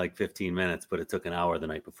done in like 15 minutes, but it took an hour the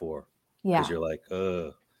night before. Yeah. Because you're like,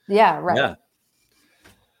 yeah, right. Yeah.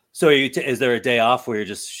 So is there a day off where you're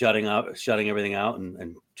just shutting everything out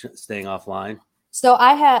and staying offline? So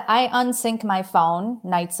I unsync my phone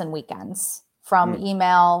nights and weekends from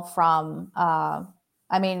email, from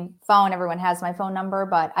phone. Everyone has my phone number,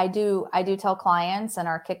 but I do tell clients in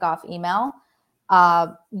our kickoff email,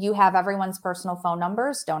 you have everyone's personal phone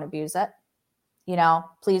numbers. Don't abuse it.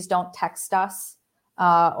 Please don't text us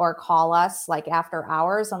or call us like after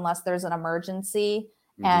hours unless there's an emergency.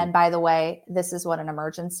 Mm-hmm. And by the way, this is what an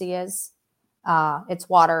emergency is. It's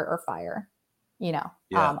water or fire.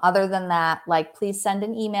 Other than that, like, please send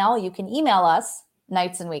an email. You can email us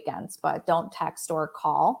nights and weekends, but don't text or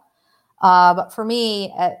call. But for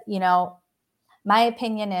me, my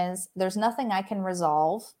opinion is there's nothing I can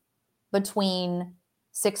resolve between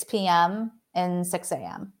 6 p.m. and 6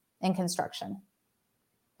 a.m. in construction.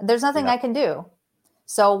 There's nothing I can do.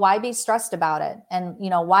 So why be stressed about it? And,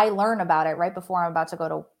 why learn about it right before I'm about to go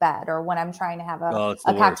to bed, or when I'm trying to have a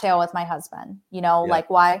cocktail with my husband, like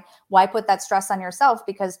why put that stress on yourself?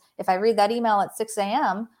 Because if I read that email at 6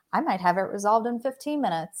 a.m., I might have it resolved in 15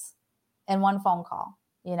 minutes in one phone call,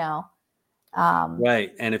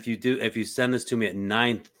 Right. And if you send this to me at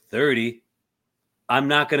 9:30, I'm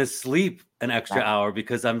not going to sleep an extra hour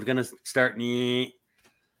because I'm going to start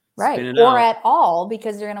right. Or at all,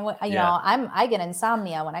 because you're going to, I get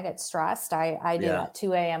insomnia when I get stressed. I do that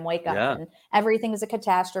 2 a.m. wake up and everything is a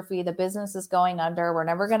catastrophe. The business is going under. We're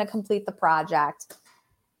never going to complete the project.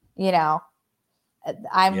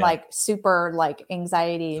 I'm like super like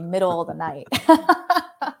anxiety middle of the night.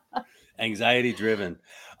 Anxiety driven.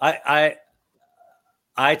 I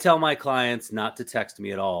tell my clients not to text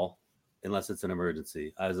me at all unless it's an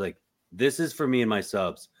emergency. I was like, this is for me and my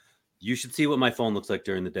subs. You should see what my phone looks like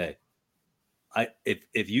during the day.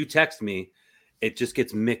 If you text me, it just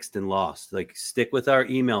gets mixed and lost. Like, stick with our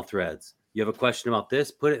email threads. You have a question about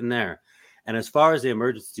this, put it in there. And as far as the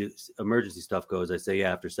emergency stuff goes, I say,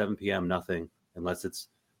 after 7 p.m., nothing, unless it's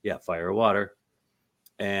fire or water.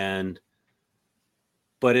 But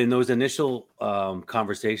in those initial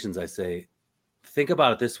conversations, I say, think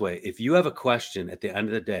about it this way. If you have a question at the end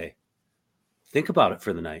of the day, think about it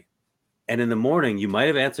for the night. And in the morning, you might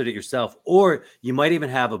have answered it yourself, or you might even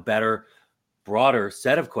have a better, broader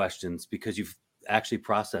set of questions because you've actually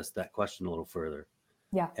processed that question a little further.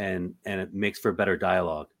 Yeah. And it makes for better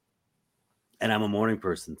dialogue. And I'm a morning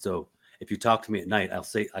person. So if you talk to me at night,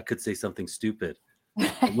 I could say something stupid.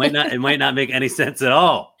 It might not make any sense at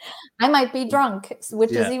all. I might be drunk,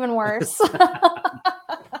 which is even worse.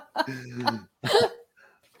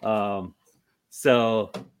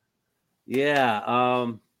 So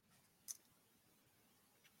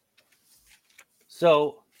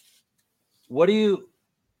do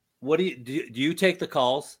you take the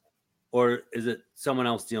calls, or is it someone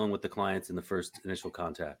else dealing with the clients in the first initial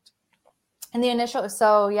contact? I'm the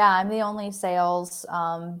only sales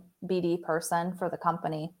BD person for the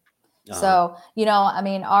company. So,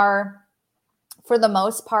 for the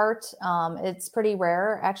most part, it's pretty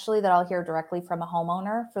rare actually that I'll hear directly from a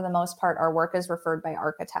homeowner. For the most part, our work is referred by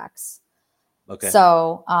architects. Okay.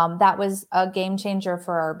 So that was a game changer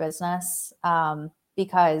for our business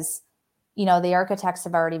because, the architects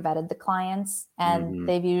have already vetted the clients and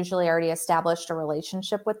they've usually already established a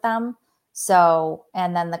relationship with them. So,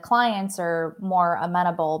 and then the clients are more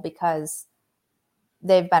amenable because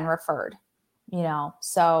they've been referred,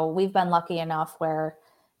 so we've been lucky enough where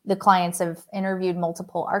the clients have interviewed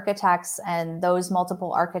multiple architects and those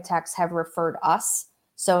multiple architects have referred us.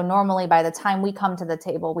 So normally by the time we come to the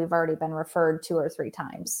table, we've already been referred 2 or 3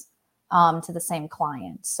 times to the same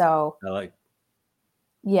client. So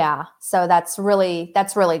so that's really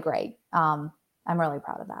great. I'm really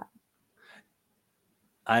proud of that.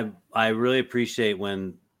 I really appreciate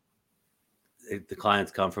when the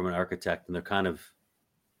clients come from an architect and they're kind of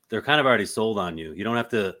already sold on you. You don't have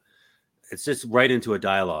to. It's just right into a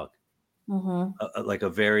dialogue, like a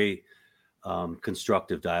very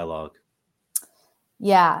constructive dialogue.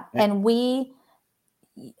 Yeah, and we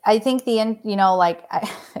I think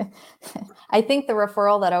I think the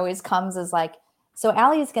referral that always comes is like, so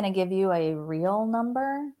Ally's going to give you a real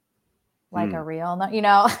number, like a real,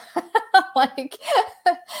 like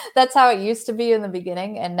that's how it used to be in the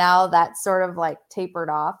beginning. And now that's sort of like tapered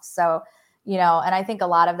off. So, and I think a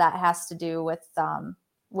lot of that has to do with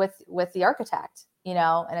the architect,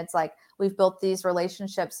 and it's like, we've built these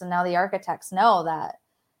relationships and now the architects know that,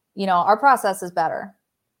 our process is better.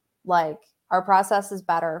 Like, our process is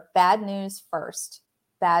better. Bad news first,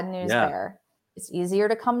 bad news there. It's easier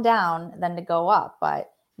to come down than to go up.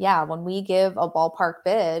 But yeah, when we give a ballpark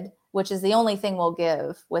bid, which is the only thing we'll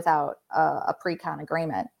give without a pre-con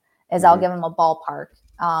agreement, is I'll give them a ballpark.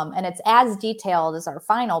 And it's as detailed as our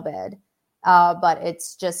final bid, but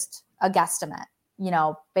it's just a guesstimate,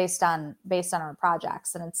 based on our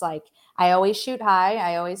projects. And it's like, I always shoot high.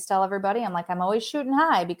 I always tell everybody, I'm like, I'm always shooting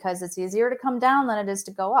high because it's easier to come down than it is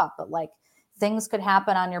to go up. But like, things could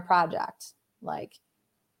happen on your project. Like,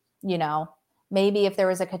 maybe if there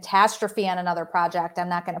was a catastrophe on another project, I'm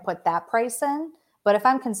not going to put that price in. But if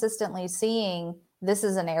I'm consistently seeing this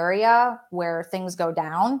is an area where things go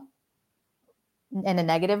down in a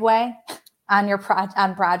negative way on your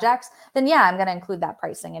on projects, then yeah, I'm going to include that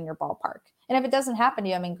pricing in your ballpark. And if it doesn't happen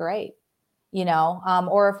to you, I mean, great,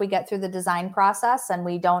 or if we get through the design process and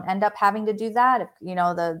we don't end up having to do that, if,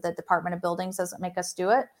 the Department of Buildings doesn't make us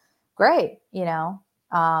do it, great,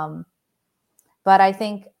 but I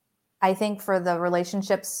think for the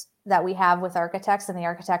relationships that we have with architects and the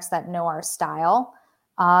architects that know our style,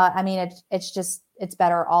 I mean, it's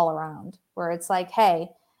better all around, where it's like, hey,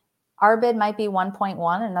 our bid might be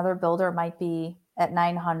 1.1, another builder might be at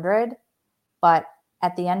 900, but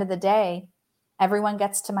at the end of the day, everyone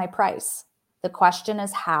gets to my price. The question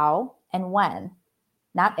is how and when,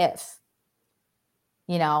 not if.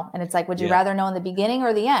 And it's like, would you rather know in the beginning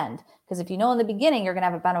or the end? Because if you know in the beginning, you're going to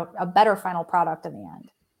have a better final product in the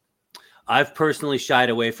end. I've personally shied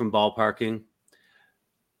away from ballparking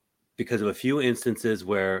because of a few instances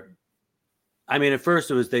where, I mean, at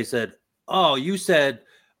first they said, oh, you said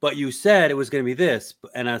it was going to be this.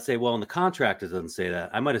 And I'd say, well, in the contract, it doesn't say that.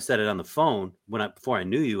 I might've said it on the phone before I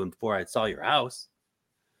knew you and before I saw your house.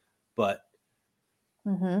 But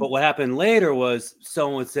what happened later was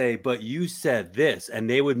someone would say, but you said this, and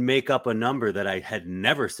they would make up a number that I had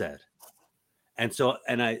never said. And so,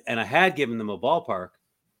 and I had given them a ballpark,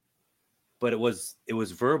 but it was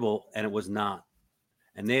verbal and it was not.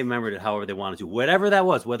 And they remembered it however they wanted to, whatever that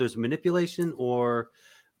was, whether it's manipulation or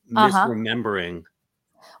misremembering.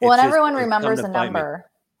 Well, and everyone remembers a number,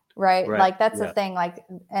 right? Like that's the thing. Like,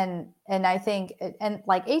 and I think, and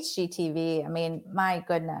like HGTV, I mean, my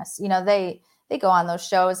goodness, they go on those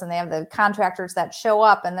shows and they have the contractors that show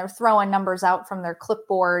up and they're throwing numbers out from their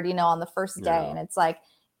clipboard, on the first day. And it's like,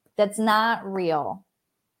 that's not real.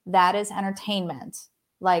 That is entertainment.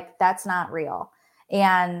 Like, that's not real.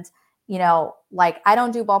 And, like, I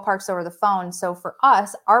don't do ballparks over the phone. So for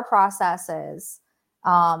us, our process is,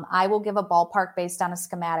 I will give a ballpark based on a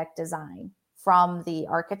schematic design from the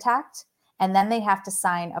architect, and then they have to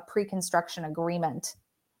sign a pre-construction agreement.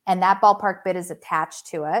 And that ballpark bid is attached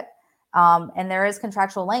to it. And there is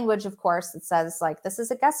contractual language, of course, that says like, this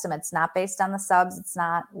is a guesstimate. It's not based on the subs. It's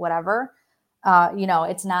not whatever,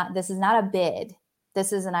 this is not a bid.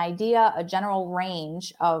 This is an idea, a general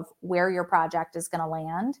range of where your project is going to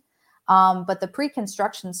land. But the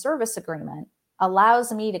pre-construction service agreement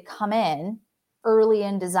allows me to come in early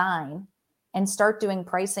in design and start doing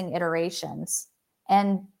pricing iterations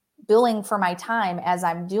and billing for my time as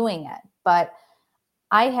I'm doing it. But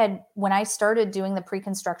when I started doing the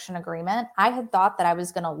pre-construction agreement, I had thought that I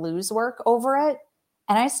was going to lose work over it.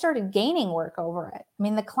 And I started gaining work over it. I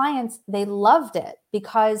mean, the clients, they loved it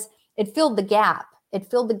because it filled the gap. It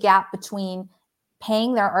filled the gap between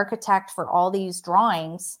paying their architect for all these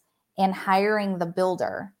drawings and hiring the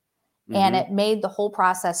builder. And it made the whole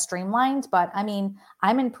process streamlined. But I mean,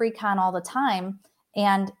 I'm in pre-con all the time,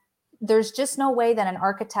 and there's just no way that an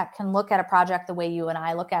architect can look at a project the way you and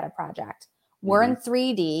I look at a project. We're in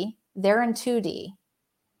 3D, they're in 2D,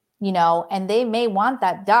 and they may want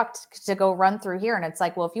that duct to go run through here. And it's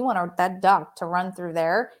like, well, if you want that duct to run through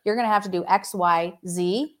there, you're going to have to do X, Y,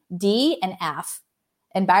 Z, D, and F.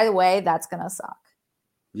 And by the way, that's going to suck.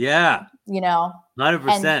 Yeah.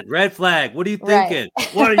 100%. Red flag. What are you thinking? Right.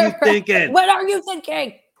 What are you thinking? What are you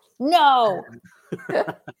thinking? No.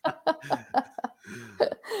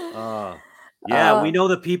 Yeah, we know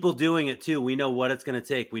the people doing it too. We know what it's going to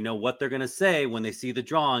take. We know what they're going to say when they see the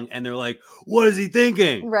drawing, and they're like, what is he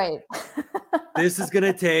thinking? Right. This is going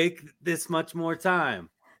to take this much more time.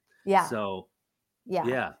 Yeah. So,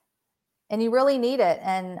 yeah. and you really need it.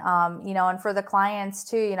 And, and for the clients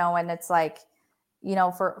too, and it's like,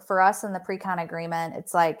 for us in the pre-con agreement,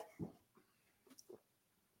 it's like,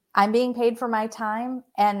 I'm being paid for my time.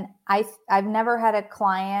 And I've never had a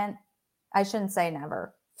client, I shouldn't say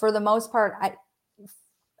never. For the most part,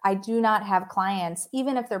 I do not have clients,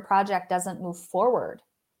 even if their project doesn't move forward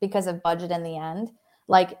because of budget in the end.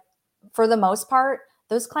 Like, for the most part,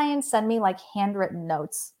 those clients send me like handwritten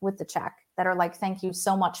notes with the check that are like, thank you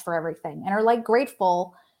so much for everything. And are like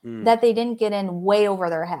grateful that they didn't get in way over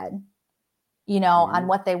their head, on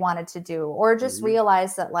what they wanted to do, or just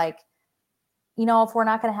realize that like, if we're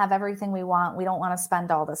not going to have everything we want, we don't want to spend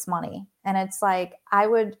all this money. And it's like,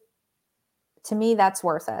 to me, that's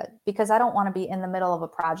worth it, because I don't want to be in the middle of a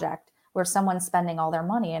project where someone's spending all their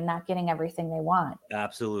money and not getting everything they want.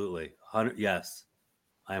 Absolutely. Yes,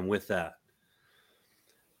 I am with that.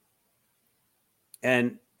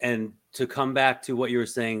 And to come back to what you were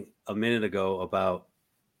saying a minute ago about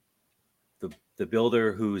the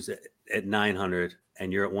builder who's at 900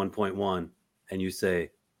 and you're at 1.1, and you say,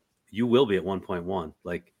 you will be at 1.1.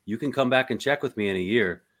 Like, you can come back and check with me in a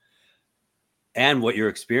year and what your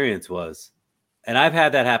experience was. And I've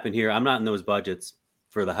had that happen here. I'm not in those budgets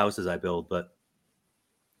for the houses I build, but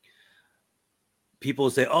people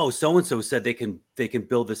say, oh, so-and-so said they can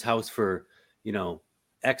build this house for,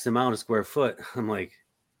 X amount of square foot. I'm like,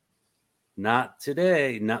 not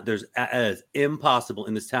today. There's as impossible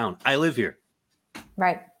in this town. I live here.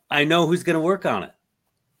 Right. I know who's going to work on it.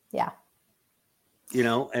 Yeah.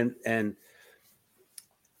 And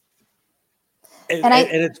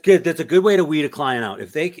it's good. That's a good way to weed a client out.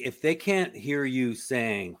 If they can't hear you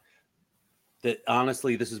saying that,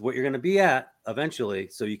 honestly, this is what you're going to be at eventually,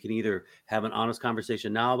 so you can either have an honest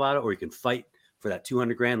conversation now about it, or you can fight for that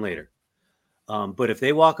 $200,000 later. But if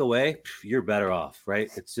they walk away, you're better off, right?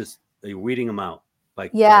 It's just you're weeding them out by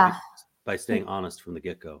staying honest from the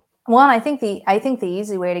get-go. Well, and I think the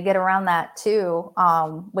easy way to get around that too,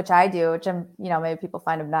 which I do, which I'm, maybe people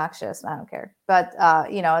find obnoxious, I don't care. But,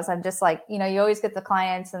 is I'm just like, you always get the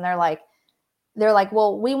clients and they're like,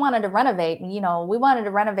 well, we wanted to renovate,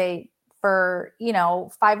 for,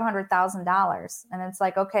 $500,000. And it's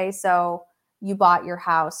like, okay, so you bought your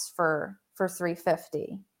house for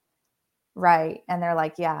 $350,000. Right. And they're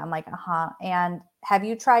like, yeah. I'm like, And have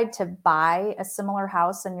you tried to buy a similar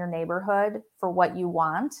house in your neighborhood for what you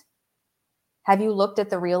want? Have you looked at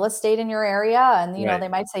the real estate in your area? And, right. They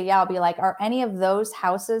might say, yeah. I'll be like, are any of those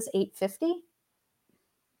houses $850,000?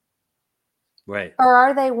 Right. Or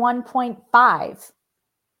are they 1.5?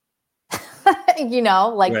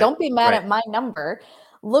 Like, don't be mad at my number.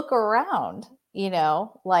 Look around,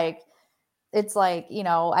 it's like,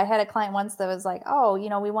 I had a client once that was like, oh,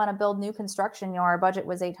 we want to build new construction. Our budget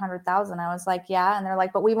was $800,000. I was like, yeah. And they're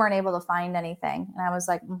like, but we weren't able to find anything. And I was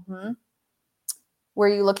like, were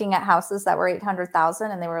you looking at houses that were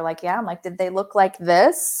 $800,000? And they were like, yeah. I'm like, did they look like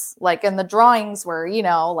this? Like, and the drawings were,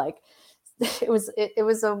 like it was a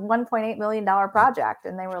 $1.8 million project.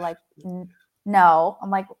 And they were like, no. I'm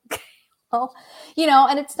like, well,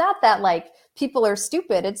 and it's not that like people are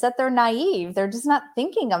stupid. It's that they're naive. They're just not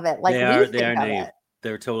thinking of it like they are naive.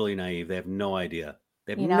 They're totally naive. They have no idea.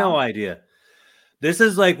 No idea. This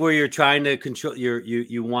is like where you're trying to control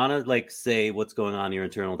you want to like say what's going on in your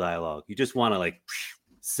internal dialogue. You just want to like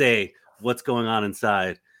say what's going on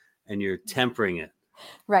inside, and you're tempering it.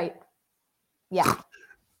 Right. Yeah.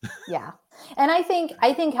 Yeah. And I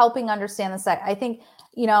think helping understand this, I think,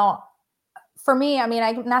 for me, I mean,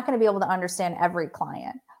 I'm not going to be able to understand every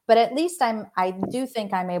client, but at least I do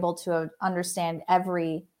think I'm able to understand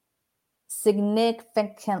every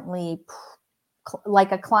significantly,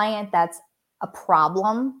 like a client that's a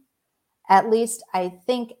problem. At least I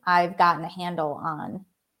think I've gotten a handle on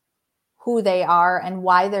who they are and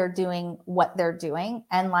why they're doing what they're doing,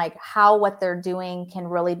 and like how what they're doing can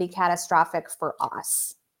really be catastrophic for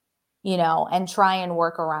us, and try and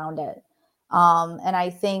work around it. And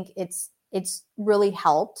I think it's really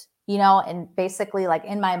helped, and basically like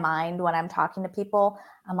in my mind, when I'm talking to people,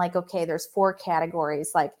 I'm like, okay, there's 4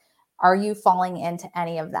 categories. Like, are you falling into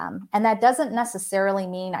any of them? And that doesn't necessarily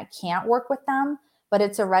mean I can't work with them, but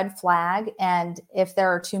it's a red flag. And if there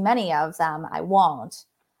are too many of them, I won't.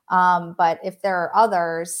 But if there are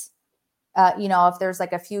others, if there's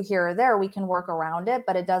like a few here or there, we can work around it,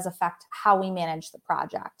 but it does affect how we manage the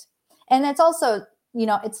project. And it's also,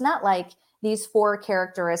 it's not like these 4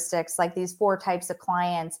 characteristics, like these 4 types of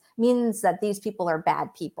clients, means that these people are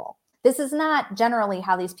bad people. This is not generally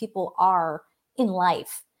how these people are in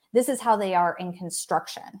life. This is how they are in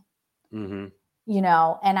construction. Mm-hmm.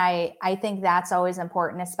 And I think that's always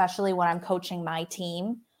important, especially when I'm coaching my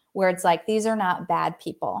team, where it's like, these are not bad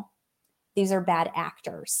people. these are bad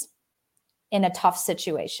actors in a tough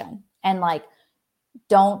situation. And like,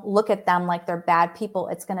 don't look at them like they're bad people.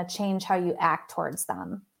 It's going to change how you act towards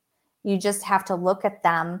them. You just have to look at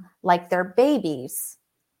them like they're babies,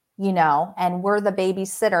 you know, and we're the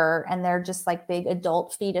babysitter and they're just like big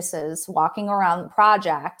adult fetuses walking around the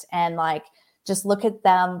project, and like, just look at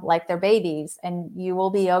them like they're babies and you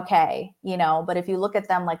will be okay, you know. But if you look at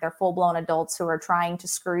them like they're full-blown adults who are trying to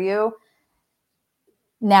screw you,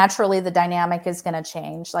 naturally the dynamic is going to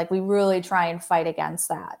change. Like, we really try and fight against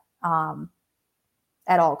that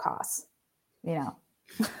at all costs, you know.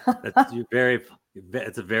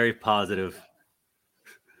 It's a very positive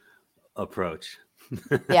approach.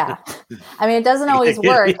 Yeah. I mean, it doesn't always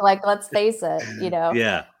work. Like, let's face it, you know?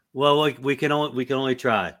 Yeah. Well, we can only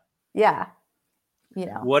try. Yeah. You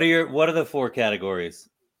know, what are the 4 categories?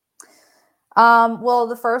 Well,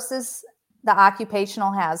 the first is the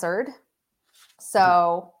occupational hazard.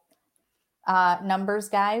 So, numbers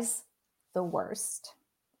guys, the worst.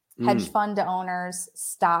 Hedge fund owners,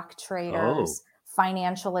 stock traders,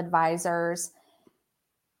 financial advisors,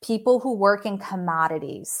 people who work in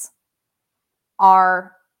commodities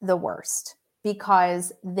are the worst,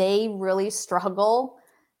 because they really struggle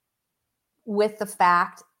with the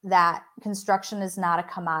fact that construction is not a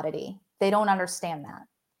commodity. They don't understand that.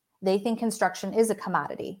 They think construction is a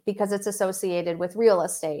commodity because it's associated with real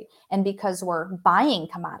estate and because we're buying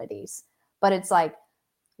commodities. But it's like,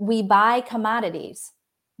 we buy commodities,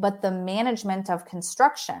 but the management of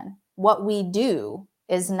construction, what we do,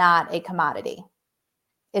 is not a commodity.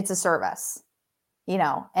 It's a service, you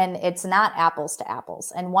know, and it's not apples to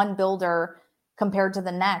apples. And one builder compared to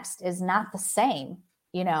the next is not the same,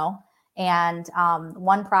 you know. And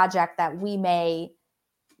one project that we may,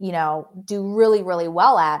 you know, do really, really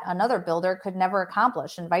well at, another builder could never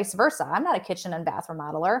accomplish, and vice versa. I'm not a kitchen and bath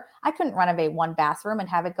remodeler. I couldn't renovate one bathroom and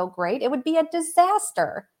have it go great. It would be a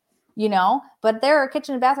disaster, you know. But there are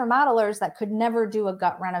kitchen and bath remodelers that could never do a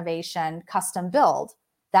gut renovation custom build.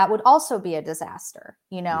 That would also be a disaster,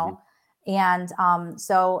 you know. And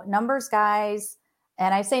so numbers guys,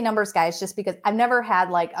 and I say numbers guys just because I've never had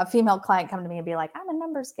like a female client come to me and be like, I'm a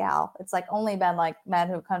numbers gal. It's like only been like men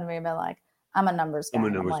who've come to me and been like, I'm a numbers guy. I'm a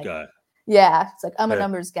numbers guy. Yeah. It's like, I'm a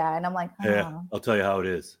numbers guy. And I'm like, oh. Yeah, I'll tell you how it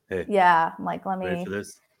is. Hey. Yeah. I'm like, let me,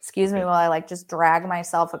 excuse me while I like just drag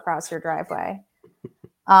myself across your driveway.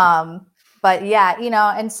 But yeah, you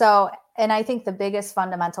know, and so, and I think the biggest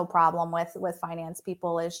fundamental problem with finance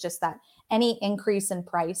people is just that any increase in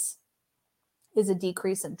price is a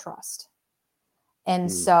decrease in trust.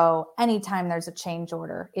 And so anytime there's a change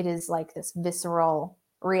order, it is like this visceral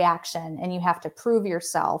reaction, and you have to prove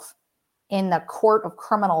yourself in the court of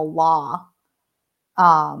criminal law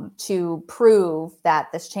to prove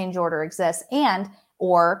that this change order exists, and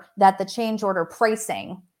or that the change order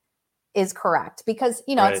pricing is correct. Because,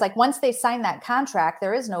 you know, It's like once they sign that contract,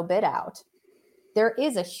 there is no bid out. There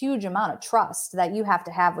is a huge amount of trust that you have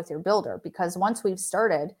to have with your builder, because once we've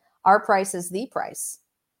started, our price is the price.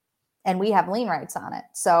 And we have lien rights on it.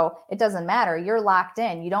 So it doesn't matter. You're locked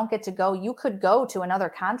in. You don't get to go. You could go to another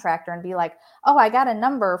contractor and be like, oh, I got a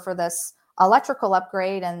number for this electrical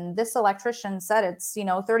upgrade, and this electrician said it's, you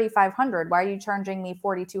know, $3,500. Why are you charging me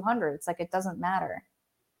 $4,200? It's like, it doesn't matter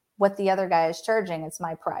what the other guy is charging. It's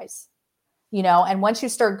my price, you know. And once you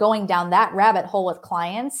start going down that rabbit hole with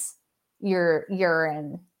clients, you're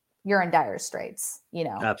in dire straits, you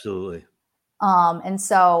know. Absolutely. And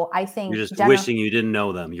so I think you're just wishing you didn't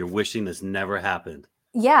know them. You're wishing this never happened.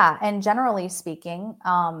 Yeah. And generally speaking,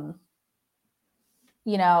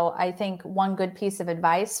 you know, I think one good piece of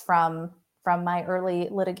advice from my early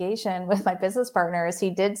litigation with my business partner is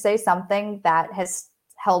he did say something that has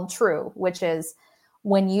held true, which is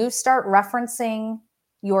when you start referencing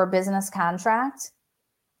your business contract,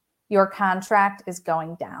 your contract is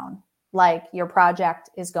going down, like your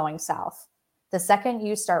project is going south. The second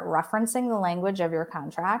you start referencing the language of your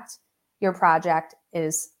contract, your project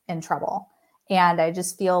is in trouble. And I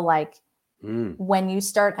just feel like when you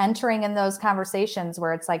start entering in those conversations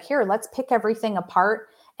where it's like, here, let's pick everything apart.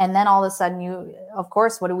 And then all of a sudden of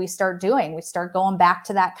course, what do we start doing? We start going back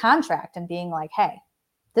to that contract and being like, hey,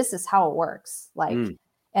 this is how it works. Like,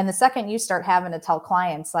 and the second you start having to tell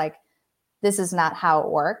clients, like, this is not how it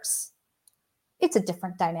works, it's a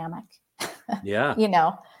different dynamic. Yeah. You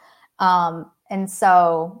know? And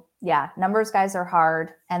so, yeah, numbers guys are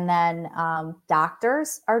hard. And then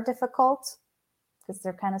doctors are difficult because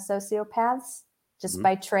they're kind of sociopaths just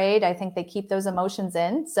by trade. I think they keep those emotions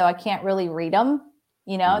in. So I can't really read them.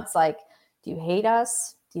 You know, it's like, do you hate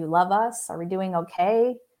us? Do you love us? Are we doing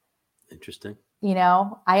okay? Interesting.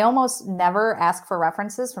 I almost never ask for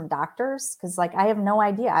references from doctors because like I have no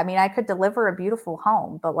idea. I mean, I could deliver a beautiful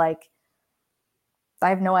home, but like I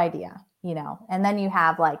have no idea, And then you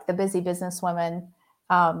have like the busy businesswomen.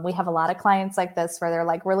 We have a lot of clients like this where they're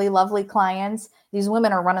like really lovely clients. These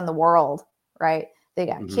women are running the world, right? They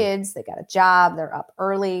got kids, they got a job, they're up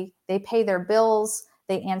early, they pay their bills,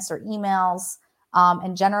 they answer emails.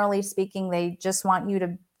 And generally speaking, they just want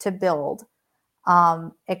you to build.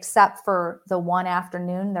 Except for the one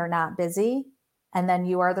afternoon they're not busy, and then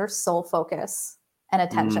you are their sole focus and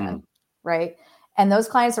attention, right? And those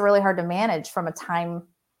clients are really hard to manage from a time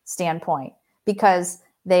standpoint because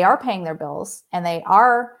they are paying their bills and they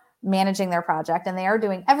are managing their project and they are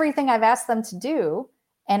doing everything I've asked them to do.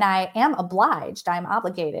 And I am obliged, I'm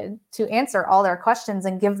obligated to answer all their questions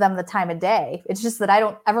and give them the time of day. It's just that I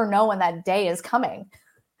don't ever know when that day is coming,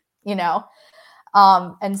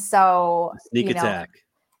 And so sneak attack.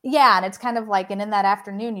 Yeah. And it's kind of like, and in that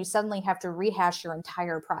afternoon, you suddenly have to rehash your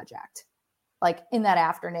entire project, like in that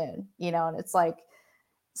afternoon, and it's like,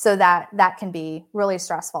 so that can be really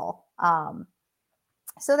stressful.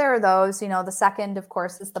 So there are those, the second, of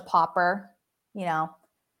course, is the pauper,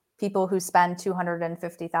 people who spend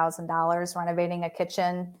 $250,000 renovating a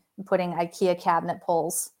kitchen and putting IKEA cabinet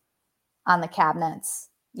pulls on the cabinets,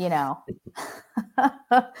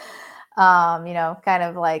 kind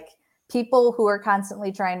of like people who are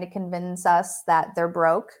constantly trying to convince us that they're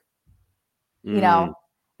broke.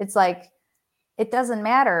 It's like, it doesn't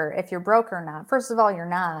matter if you're broke or not. First of all, you're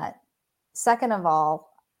not. Second of all,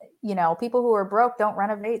 people who are broke don't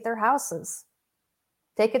renovate their houses.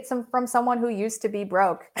 Take it from someone who used to be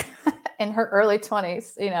broke in her early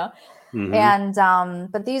 20s,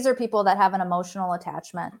 And, but these are people that have an emotional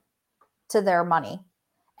attachment to their money.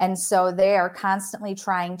 And so they are constantly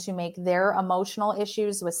trying to make their emotional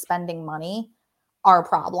issues with spending money our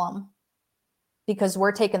problem because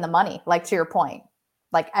we're taking the money, like to your point,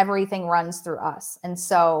 like everything runs through us. And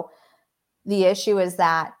so the issue is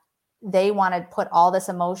that they want to put all this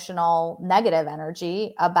emotional negative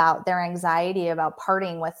energy about their anxiety about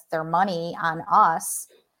parting with their money on us.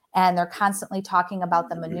 And they're constantly talking about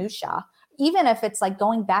the minutia, even if it's like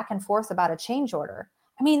going back and forth about a change order.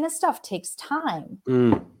 I mean, this stuff takes time,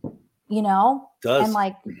 Does. And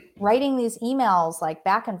like writing these emails like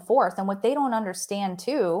back and forth. And what they don't understand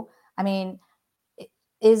too, I mean,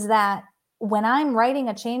 is that when I'm writing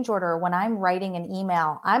a change order, when I'm writing an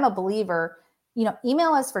email, I'm a believer,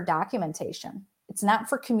 email is for documentation. It's not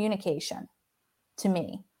for communication to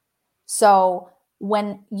me. So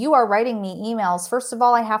when you are writing me emails, first of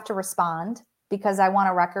all, I have to respond because I want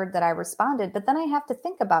a record that I responded, but then I have to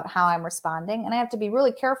think about how I'm responding and I have to be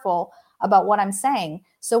really careful about what I'm saying.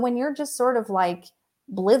 So when you're just sort of like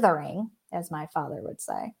blithering, as my father would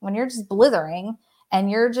say, when you're just blithering and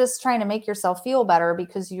you're just trying to make yourself feel better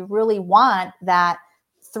because you really want that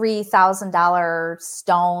 $3,000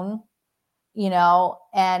 stone,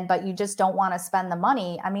 but you just don't want to spend the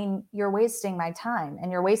money. I mean, you're wasting my time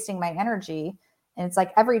and you're wasting my energy. And it's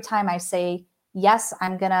like every time I say, yes,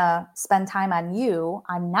 I'm going to spend time on you,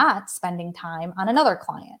 I'm not spending time on another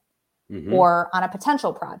client or on a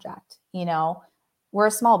potential project. We're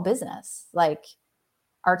a small business. Like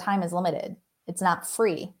our time is limited. It's not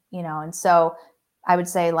free, and so I would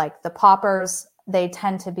say like the paupers, they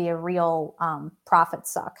tend to be a real profit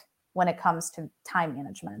suck when it comes to time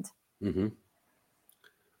management.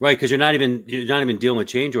 Right. Because you're not even dealing with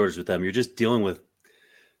change orders with them. You're just dealing with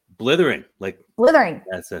blithering. Like blithering.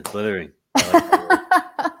 That's it. Blithering.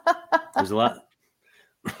 There's a lot.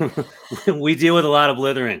 We deal with a lot of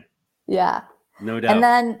blithering. Yeah. No doubt.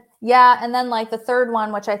 And then like the third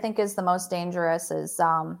one, which I think is the most dangerous, is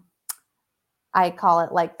I call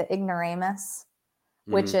it like the ignoramus,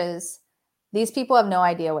 which is these people have no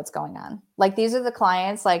idea what's going on. Like these are the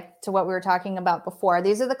clients, like to what we were talking about before,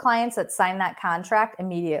 these are the clients that sign that contract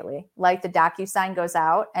immediately. Like the DocuSign goes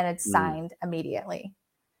out and it's signed immediately.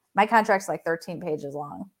 My contract's like 13 pages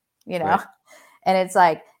long, Right. And it's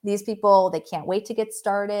like these people, they can't wait to get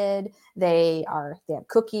started. They have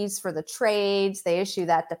cookies for the trades. They issue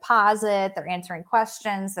that deposit. They're answering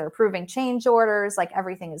questions. They're approving change orders. Like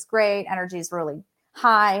everything is great. Energy is really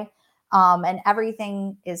high. And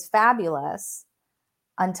everything is fabulous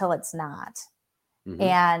until it's not.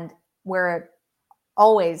 And where it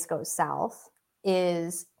always goes south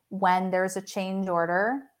is when there's a change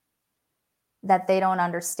order that they don't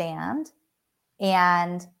understand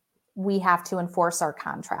and we have to enforce our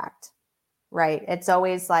contract, right? It's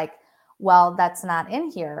always like, well, that's not in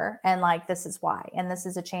here. And like, this is why, and this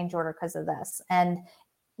is a change order because of this. And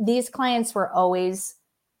these clients were always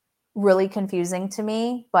really confusing to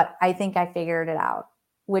me, but I think I figured it out,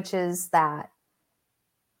 which is that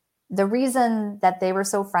the reason that they were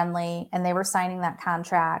so friendly and they were signing that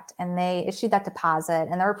contract and they issued that deposit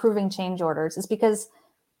and they're approving change orders is because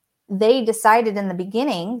they decided in the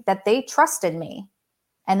beginning that they trusted me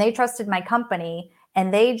and they trusted my company,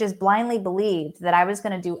 and they just blindly believed that I was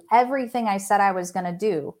going to do everything I said I was going to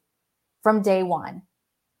do from day one.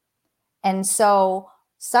 And so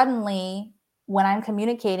suddenly, when I'm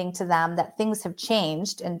communicating to them that things have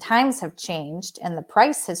changed and times have changed and the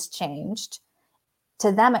price has changed,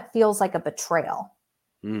 to them, it feels like a betrayal.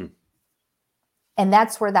 Mm. And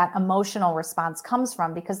that's where that emotional response comes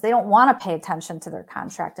from, because they don't want to pay attention to their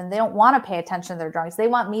contract and they don't want to pay attention to their drawings. They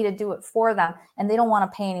want me to do it for them, and they don't want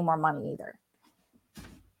to pay any more money either.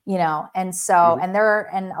 You know, and so, and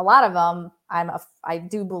a lot of them, I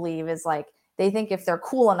do believe is like, they think if they're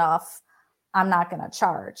cool enough, I'm not going to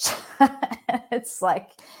charge. It's like,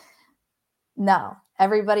 no,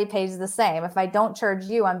 everybody pays the same. If I don't charge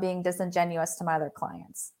you, I'm being disingenuous to my other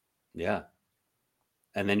clients. Yeah.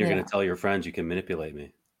 And then you're going to tell your friends you can manipulate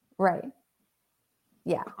me. Right.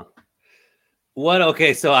 Yeah. What?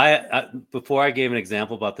 Okay. So I before I gave an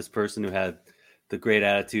example about this person who had the great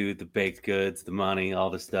attitude, the baked goods, the money, all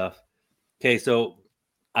this stuff. Okay. So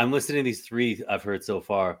I'm listening to these three I've heard so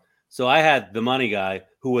far. So I had the money guy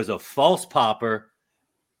who was a false popper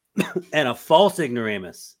and a false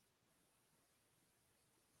ignoramus.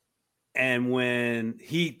 And when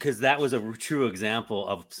because that was a true example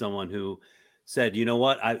of someone who said, you know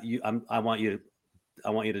what, I want you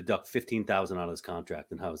to deduct $15,000 out of this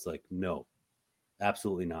contract. And I was like, no,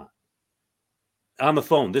 absolutely not. On the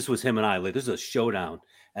phone, this was him and I. Like, this is a showdown,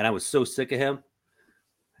 and I was so sick of him.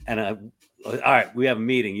 And all right, we have a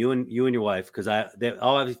meeting, you and your wife, because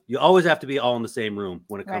you always have to be all in the same room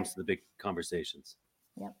when it comes to the big conversations.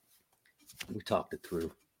 Yep. We talked it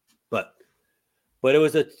through, but it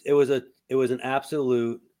was an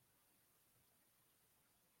absolute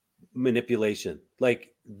manipulation.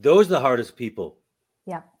 Like, those are the hardest people.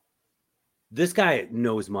 Yeah. This guy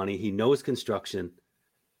knows money. He knows construction,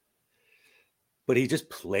 but he just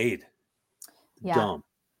played dumb,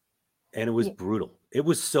 and it was brutal. It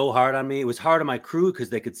was so hard on me. It was hard on my crew because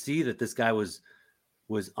they could see that this guy was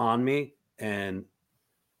on me, and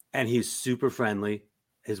he's super friendly.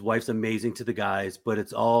 His wife's amazing to the guys, but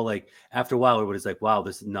it's all like, after a while, everybody's like, wow,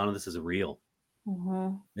 none of this is real.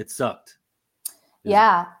 Mm-hmm. It sucked.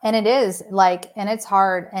 And it is like, and it's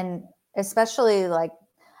hard. And especially like,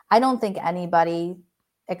 I don't think anybody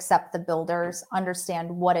except the builders understand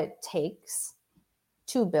what it takes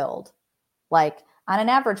to build. Like, on an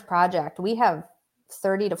average project, we have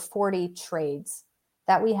 30 to 40 trades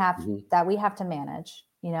that we have to manage,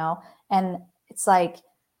 you know? And it's like,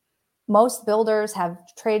 most builders have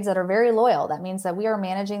trades that are very loyal. That means that we are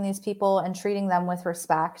managing these people and treating them with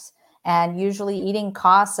respect, and usually eating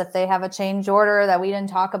costs if they have a change order that we didn't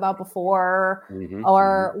talk about before,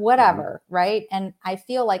 or whatever. Right. And I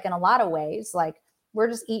feel like in a lot of ways, like, we're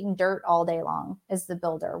just eating dirt all day long as the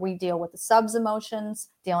builder. We deal with the subs' emotions,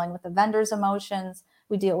 dealing with the vendors' emotions.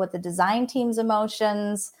 We deal with the design team's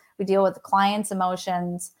emotions. We deal with the client's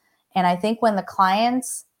emotions. And I think when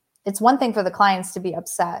it's one thing for the clients to be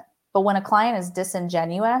upset, but when a client is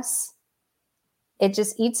disingenuous, it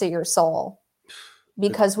just eats at your soul,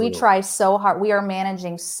 because we try so hard. We are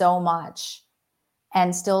managing so much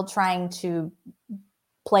and still trying to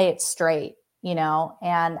play it straight, you know?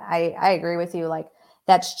 And I agree with you. Like,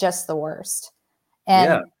 that's just the worst.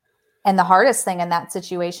 And the hardest thing in that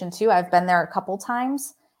situation too, I've been there a couple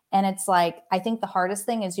times, and it's like, I think the hardest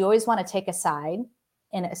thing is you always want to take a side,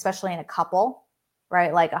 especially in a couple,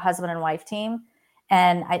 right? Like a husband and wife team.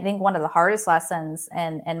 And I think one of the hardest lessons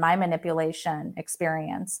in my manipulation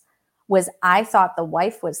experience was, I thought the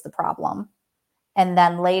wife was the problem, and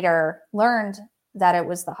then later learned that it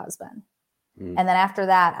was the husband. And then after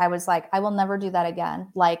that, I was like, I will never do that again.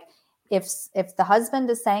 Like, if the husband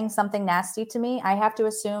is saying something nasty to me, I have to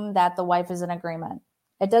assume that the wife is in agreement.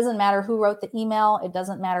 It doesn't matter who wrote the email. It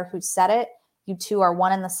doesn't matter who said it. You two are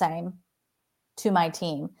one and the same to my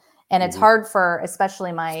team. And it's hard for,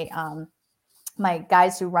 especially my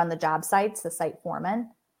guys who run the job sites, the site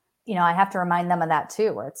foremen, you know, I have to remind them of that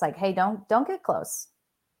too, where it's like, hey, don't get close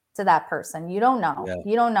to that person. You don't know. Yeah.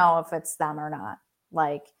 You don't know if it's them or not.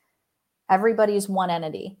 Like, everybody's one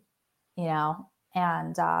entity, you know?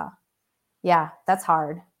 And that's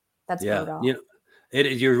hard. That's brutal. You know,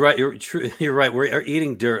 you're right. You're right. We're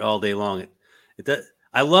eating dirt all day long.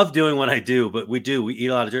 I love doing what I do, but we eat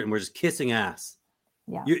a lot of dirt, and we're just kissing ass.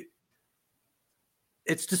 Yeah.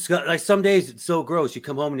 It's just like, some days it's so gross. You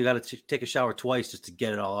come home and you got to take a shower twice just to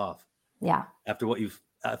get it all off. Yeah. After what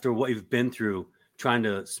you've been through, trying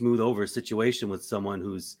to smooth over a situation with someone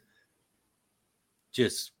who's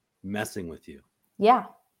just messing with you. Yeah.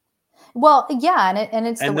 Well, yeah.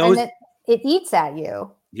 It eats at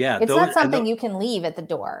you. Yeah. It's not something you can leave at the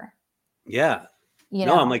door. Yeah. You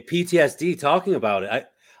know? I'm like PTSD talking about it.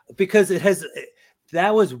 Because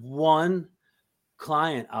that was one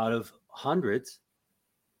client out of hundreds.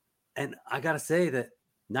 And I got to say that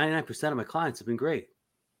 99% of my clients have been great.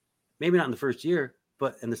 Maybe not in the first year,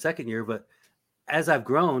 but in the second year. But as I've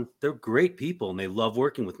grown, they're great people and they love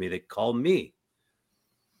working with me. They call me.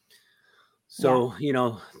 So,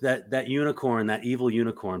 that unicorn, that evil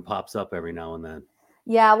unicorn pops up every now and then.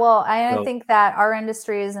 Yeah. Well, I think that our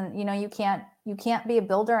industry isn't, you can't be a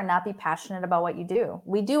builder and not be passionate about what you do.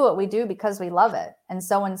 We do what we do because we love it. And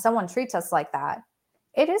so when someone treats us like that,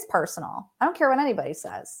 it is personal. I don't care what anybody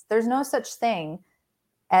says. There's no such thing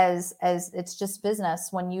as it's just business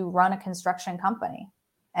when you run a construction company,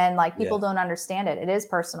 and like people don't understand it. It is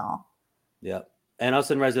personal. Yeah. And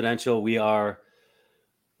us in residential, we are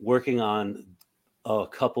working on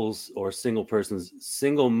couples or single persons,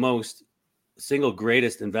 single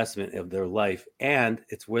greatest investment of their life. And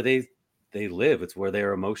it's where they live. It's where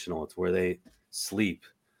they're emotional. It's where they sleep.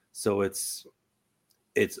 So it's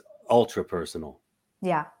ultra personal.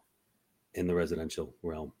 Yeah. In the residential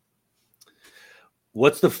realm.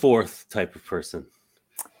 What's the fourth type of person?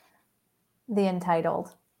 The entitled.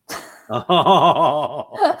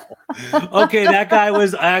 Oh, okay. That guy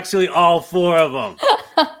was actually all four of them.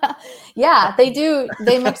 Yeah, they do.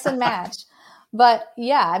 They mix and match. But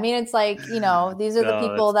yeah, I mean, it's like, these are the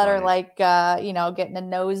people that are like, getting a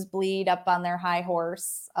nosebleed up on their high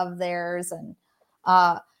horse of theirs. And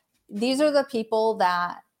these are the people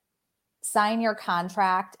that sign your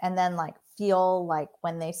contract and then like feel like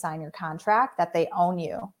when they sign your contract that they own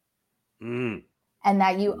you and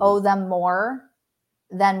that you owe them more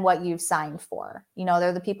than what you've signed for.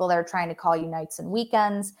 They're the people that are trying to call you nights and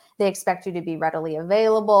weekends. They expect you to be readily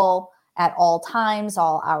available at all times,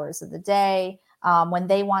 all hours of the day. When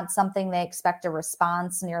they want something, they expect a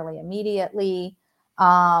response nearly immediately.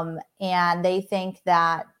 And they think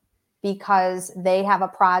that because they have a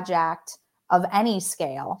project of any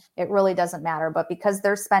scale, it really doesn't matter. But because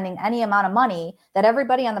they're spending any amount of money, that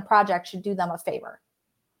everybody on the project should do them a favor,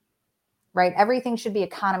 right? Everything should be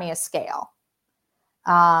economy of scale.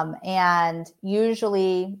 And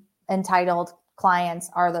usually entitled clients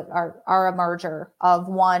are a merger of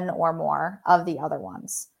one or more of the other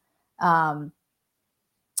ones. And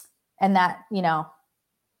that,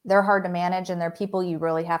 they're hard to manage, and they're people you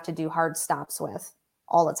really have to do hard stops with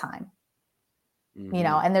all the time.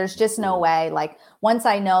 And there's just no way, like once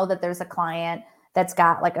I know that there's a client that's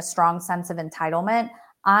got like a strong sense of entitlement,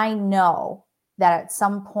 I know that at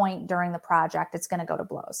some point during the project, it's going to go to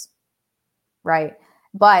blows. Right.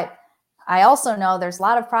 But I also know there's a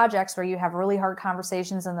lot of projects where you have really hard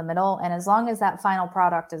conversations in the middle. And as long as that final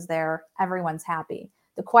product is there, everyone's happy.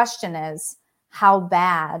 The question is, how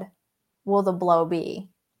bad will the blow be?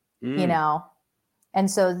 And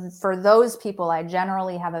so for those people, I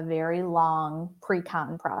generally have a very long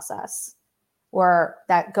pre-con process where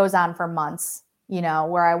that goes on for months,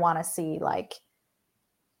 where I want to see like,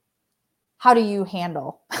 how do you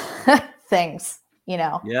handle things,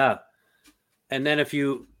 Yeah. And then if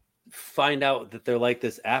you find out that they're like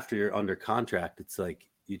this after you're under contract, it's like,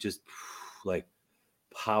 you just like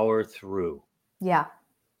power through. Yeah.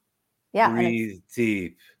 Yeah. Breathe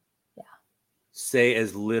deep. Yeah. Say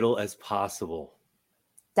as little as possible.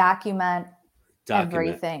 Document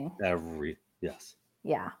everything. Yes.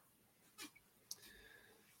 Yeah.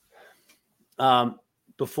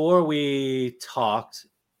 Before we talked,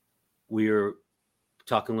 we were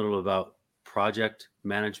talking a little about project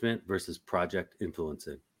management versus project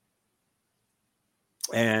influencing.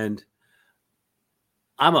 And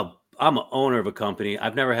I'm an owner of a company.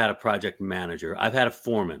 I've never had a project manager. I've had a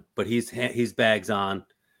foreman, but he's bags on,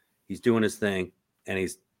 he's doing his thing, and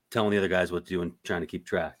he's telling the other guys what to do and trying to keep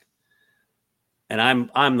track. And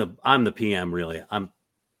I'm the PM really. I'm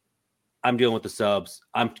dealing with the subs.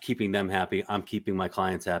 I'm keeping them happy. I'm keeping my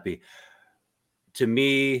clients happy. To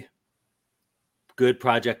me, good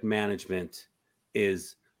project management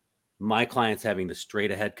is my clients having the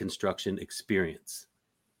straight ahead construction experience.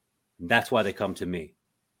 And that's why they come to me,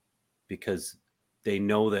 because they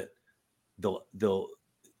know that they'll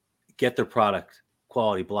get their product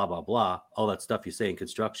quality, blah, blah, blah, all that stuff you say in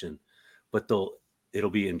construction, but it'll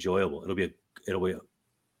be enjoyable. It'll be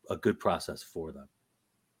a good process for them.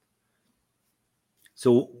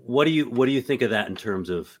 So what do you think of that in terms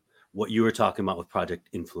of what you were talking about with project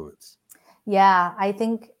influence? Yeah, I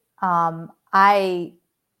think I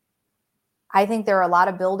think there are a lot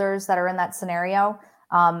of builders that are in that scenario.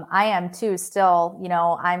 I am too still,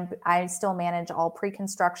 I still manage all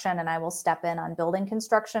pre-construction, and I will step in on building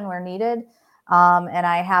construction where needed. And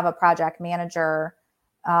I have a project manager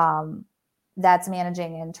that's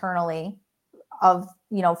managing internally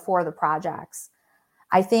for the projects.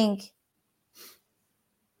 I think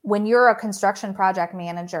when you're a construction project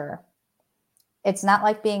manager, it's not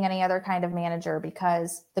like being any other kind of manager,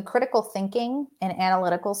 because the critical thinking and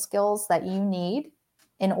analytical skills that you need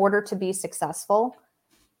in order to be successful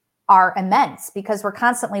are immense, because we're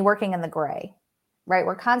constantly working in the gray, right?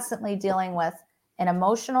 We're constantly dealing with an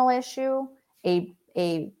emotional issue, what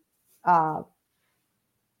do I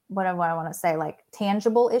want to say, like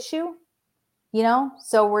tangible issue,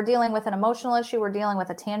 So we're dealing with an emotional issue, we're dealing with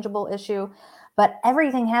a tangible issue, but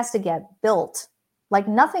everything has to get built. Like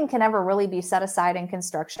nothing can ever really be set aside in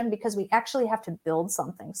construction, because we actually have to build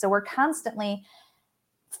something. So we're constantly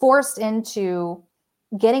forced into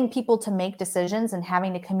getting people to make decisions and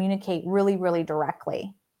having to communicate really, really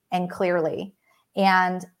directly and clearly.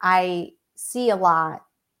 And I see a lot.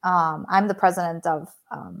 I'm the president of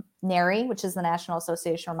NARI, which is the National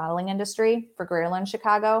Association for Remodeling Industry for Greater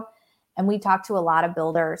Chicago. And we talk to a lot of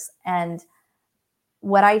builders. And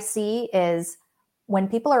what I see is when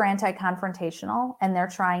people are anti-confrontational and they're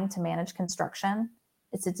trying to manage construction,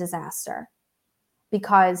 it's a disaster,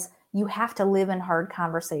 because you have to live in hard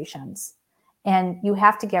conversations and you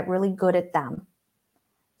have to get really good at them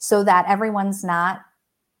so that everyone's not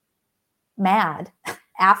mad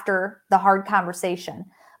after the hard conversation.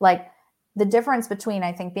 Like the difference between,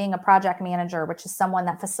 I think, being a project manager, which is someone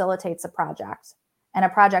that facilitates a project, and a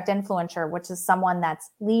project influencer, which is someone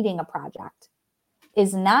that's leading a project,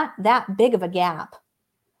 is not that big of a gap,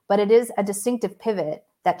 but it is a distinctive pivot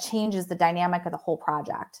that changes the dynamic of the whole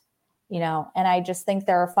project, and I just think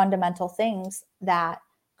there are fundamental things that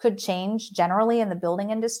could change generally in the building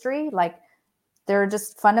industry. Like there are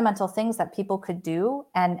just fundamental things that people could do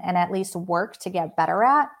and at least work to get better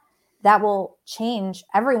at that will change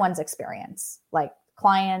everyone's experience, like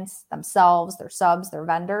clients, themselves, their subs, their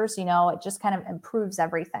vendors, it just kind of improves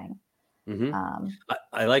everything. Mm-hmm.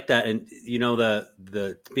 I like that. And,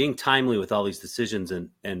 the being timely with all these decisions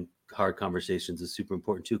and hard conversations is super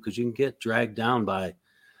important too, because you can get dragged down by,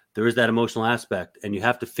 there is that emotional aspect, and you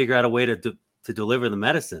have to figure out a way to deliver the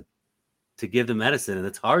medicine, to give the medicine. And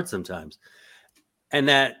it's hard sometimes. And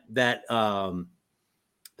that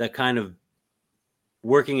kind of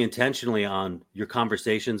working intentionally on your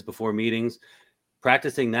conversations before meetings,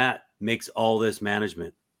 practicing that makes all this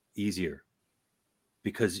management easier,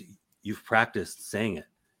 because you've practiced saying it.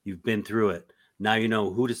 You've been through it. Now you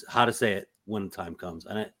know how to say it when the time comes.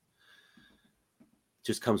 And it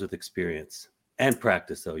just comes with experience and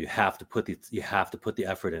practice, though. You have to put the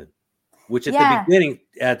effort in, which at the beginning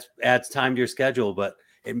adds time to your schedule, but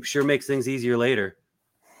it sure makes things easier later.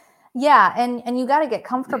 Yeah. And you got to get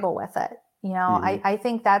comfortable with it. I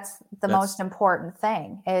think that's most important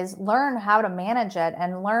thing, is learn how to manage it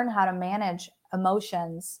and learn how to manage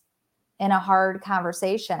emotions in a hard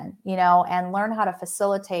conversation, and learn how to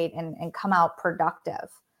facilitate and come out productive.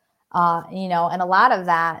 And a lot of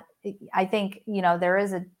that, I think, there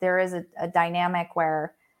is a dynamic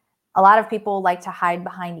where a lot of people like to hide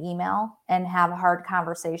behind email and have hard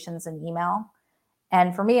conversations in email.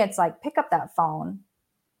 And for me, it's like, pick up that phone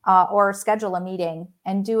or schedule a meeting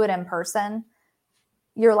and do it in person.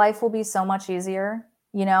 Your life will be so much easier,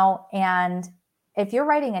 and if you're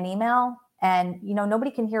writing an email and, nobody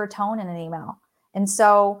can hear a tone in an email. And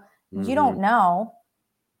so you don't know,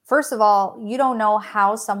 first of all, you don't know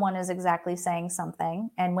how someone is exactly saying something.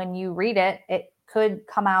 And when you read it, it could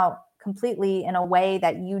come out completely in a way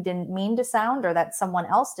that you didn't mean to sound, or that someone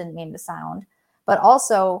else didn't mean to sound. But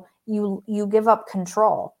also you give up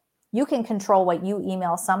control. You can control what you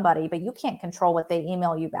email somebody, but you can't control what they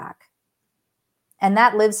email you back. And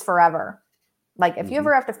that lives forever. Like if you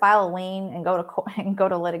ever have to file a lien and go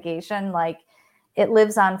to litigation, like it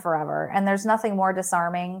lives on forever. And there's nothing more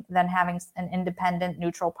disarming than having an independent,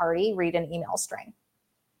 neutral party read an email string.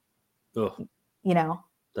 Oh,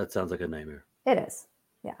 that sounds like a nightmare. It is.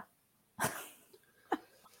 Yeah.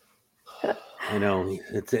 I know.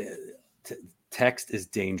 Text is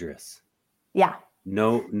dangerous. Yeah.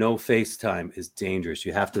 No FaceTime is dangerous.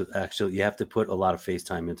 You have to put a lot of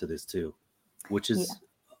FaceTime into this too, which is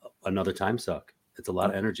another time suck. It's a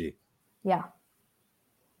lot of energy. Yeah.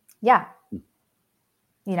 Yeah.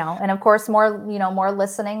 And of course, more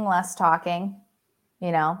listening, less talking.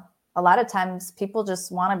 A lot of times people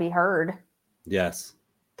just want to be heard. Yes.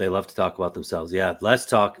 They love to talk about themselves. Yeah. Less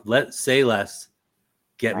talk. Let's say less,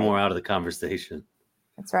 get more out of the conversation.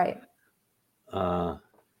 That's right.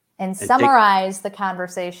 And summarize the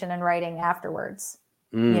conversation in writing afterwards.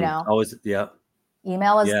 Always. Yeah.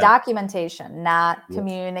 Email is documentation, not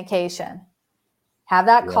communication. Have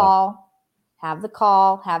that call, have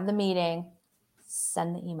the meeting,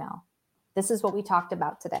 send the email. This is what we talked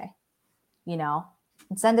about today, and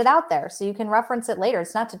send it out there so you can reference it later.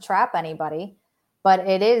 It's not to trap anybody, but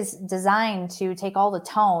it is designed to take all the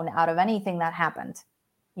tone out of anything that happened,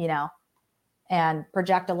 and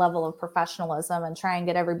project a level of professionalism and try and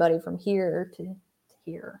get everybody from here to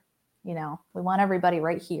here. We want everybody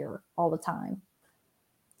right here all the time.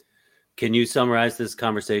 Can you summarize this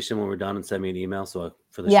conversation when we're done and send me an email for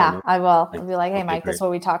the show notes? I will. I'll be like, hey, Mike, that's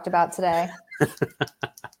what we talked about today.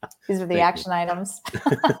 These are the action items.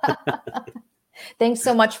 Thanks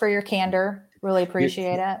so much for your candor. Really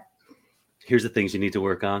appreciate it. Here's the things you need to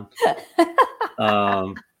work on.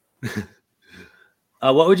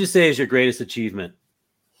 What would you say is your greatest achievement?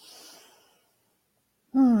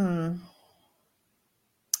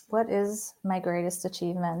 What is my greatest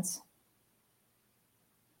achievement?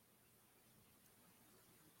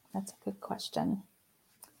 That's a good question.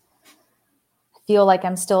 I feel like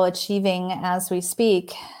I'm still achieving as we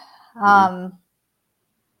speak.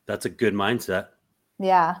 That's a good mindset.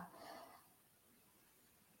 Yeah.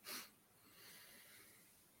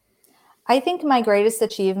 I think my greatest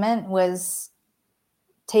achievement was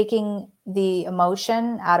taking the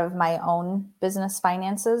emotion out of my own business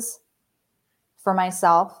finances for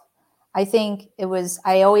myself. I think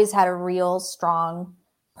I always had a real strong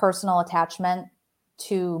personal attachment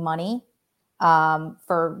to money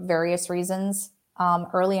for various reasons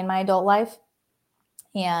early in my adult life.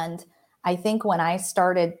 And I think when I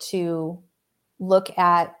started to look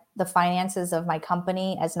at the finances of my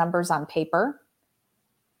company as numbers on paper,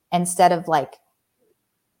 instead of like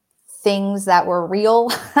things that were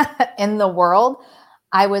real in the world,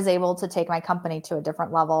 I was able to take my company to a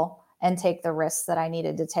different level and take the risks that I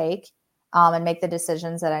needed to take and make the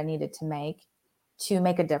decisions that I needed to make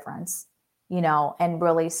a difference, and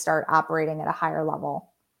really start operating at a higher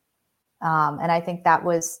level. And I think that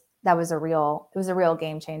was a real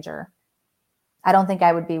game changer. I don't think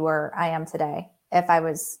I would be where I am today if I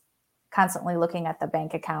was constantly looking at the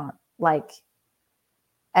bank account like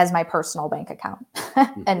as my personal bank account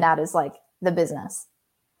and not as like the business.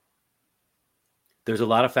 There's a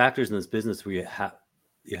lot of factors in this business where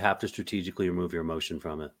you have to strategically remove your emotion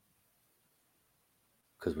from it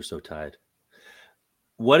because we're so tied.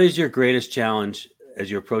 What is your greatest challenge as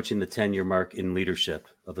you're approaching the 10-year mark in leadership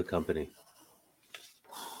of the company?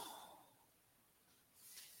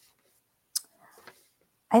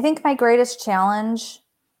 I think my greatest challenge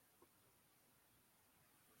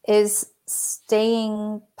is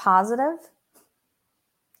staying positive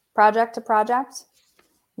project to project.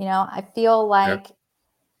 I feel like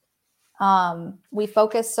we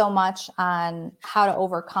focus so much on how to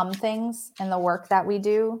overcome things in the work that we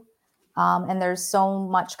do. And there's so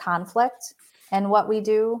much conflict in what we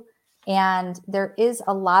do. And there is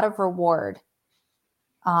a lot of reward.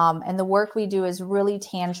 And the work we do is really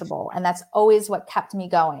tangible. And that's always what kept me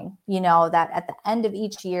going. That at the end of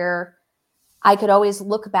each year, I could always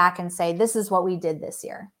look back and say, this is what we did this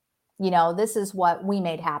year. This is what we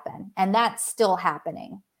made happen. And that's still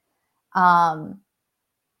happening. But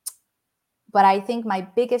I think my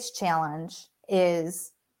biggest challenge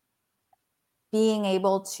is being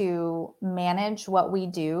able to manage what we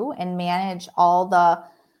do and manage all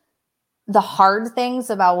the hard things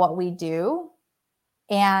about what we do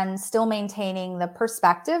and still maintaining the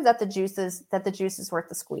perspective that the juice is worth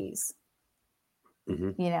the squeeze.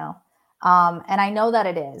 And I know that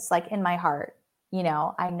it is, like, in my heart,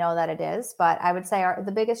 I know that it is, but I would say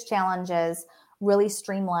the biggest challenge is really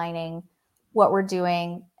streamlining what we're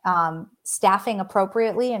doing, staffing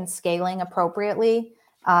appropriately and scaling appropriately.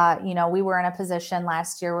 We were in a position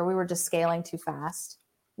last year where we were just scaling too fast,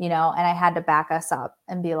 and I had to back us up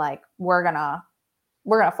and be like, we're going to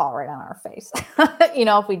fall right on our face,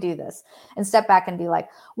 if we do this, and step back and be like,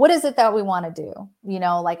 what is it that we want to do?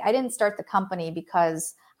 I didn't start the company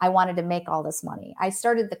because I wanted to make all this money. I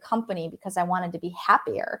started the company because I wanted to be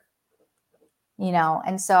happier,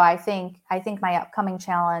 and so I think my upcoming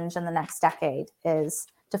challenge in the next decade is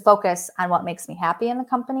to focus on what makes me happy in the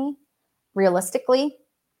company realistically,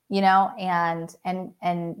 and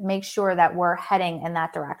make sure that we're heading in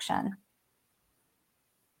that direction.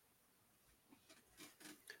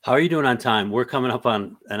 How are you doing on time? We're coming up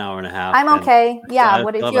on an hour and a half. I'm okay. Yeah.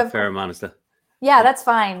 What if you have a fair amount of stuff? Yeah, that's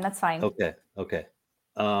fine. Okay.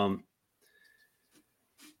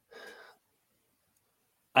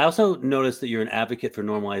 I also noticed that you're an advocate for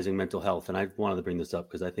normalizing mental health, and I wanted to bring this up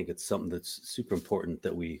because I think it's something that's super important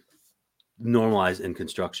that we normalize in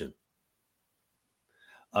construction.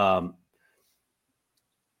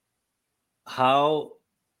 how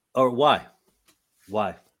or why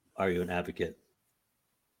are you an advocate?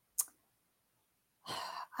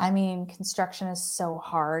 I mean, construction is so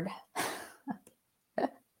hard.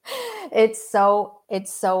 It's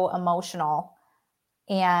so emotional.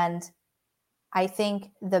 And I think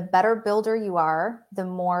the better builder you are, the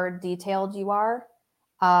more detailed you are,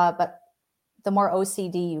 but the more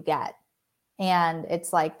OCD you get. And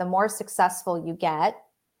it's like the more successful you get,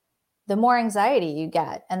 the more anxiety you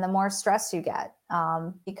get and the more stress you get,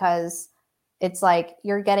 because it's like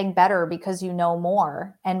you're getting better because you know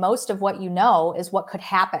more. And most of what you know is what could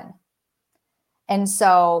happen. And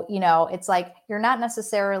so, it's like you're not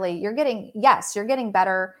necessarily, you're getting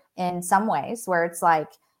better in some ways where it's like,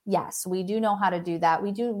 yes, we do know how to do that.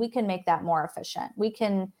 We can make that more efficient. We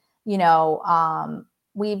can,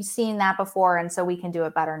 we've seen that before. And so we can do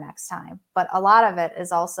it better next time. But a lot of it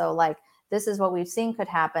is also like, this is what we've seen could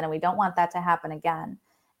happen, and we don't want that to happen again.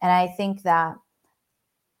 And I think that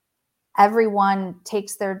everyone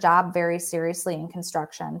takes their job very seriously in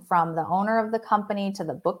construction, from the owner of the company to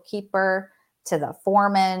the bookkeeper, to the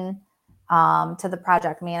foreman, to the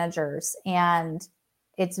project managers. And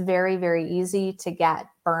it's very, very easy to get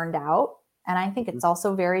burned out. And I think it's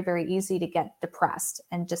also very, very easy to get depressed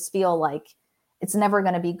and just feel like it's never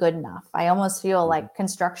going to be good enough. I almost feel like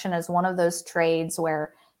construction is one of those trades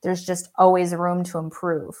where there's just always room to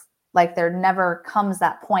improve. Like there never comes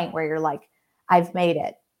that point where you're like, I've made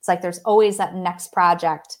it. It's like there's always that next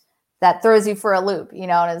project that throws you for a loop,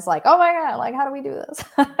 and it's like, oh my God, like, how do we do this?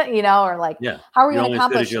 Or like, how are we going to accomplish? You're only as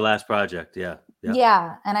good as your last project. Yeah.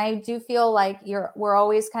 Yeah. And I do feel like we're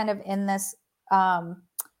always kind of in this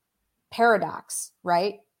paradox,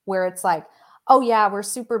 right? Where it's like, oh yeah, we're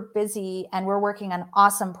super busy and we're working on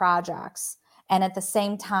awesome projects. And at the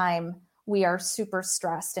same time, we are super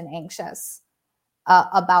stressed and anxious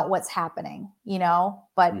about what's happening,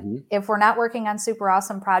 but if we're not working on super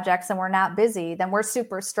awesome projects and we're not busy, then we're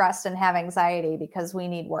super stressed and have anxiety because we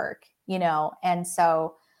need work, And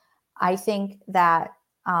so I think that,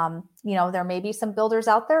 there may be some builders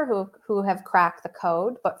out there who have cracked the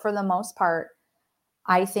code, but for the most part,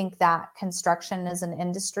 I think that construction is an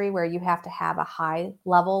industry where you have to have a high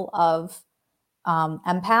level of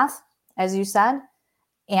empath, as you said.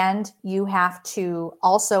 And you have to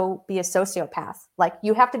also be a sociopath. Like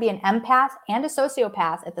you have to be an empath and a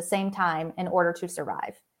sociopath at the same time in order to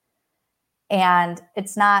survive. And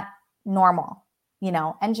it's not normal.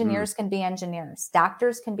 Engineers can be engineers.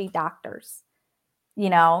 Doctors can be doctors.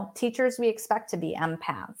 Teachers we expect to be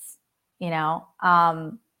empaths,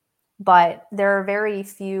 but there are very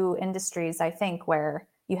few industries, I think, where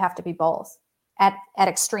you have to be both at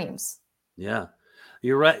extremes. Yeah,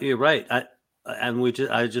 you're right. You're right.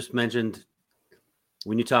 I just mentioned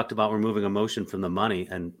when you talked about removing emotion from the money,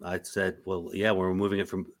 and I said, well, yeah, we're removing it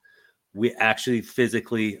from, we actually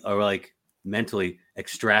physically or like mentally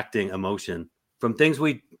extracting emotion from things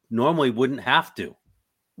we normally wouldn't have to.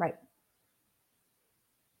 Right.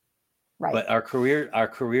 But our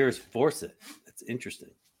careers force it. It's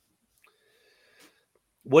interesting.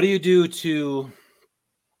 What do you do to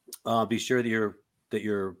be sure that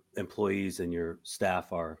your employees and your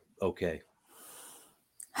staff are okay?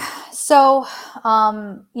 So,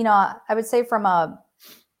 I would say from a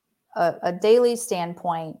daily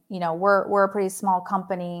standpoint, we're a pretty small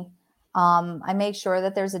company. I make sure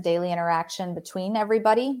that there's a daily interaction between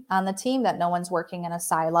everybody on the team, that no one's working in a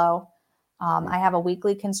silo. I have a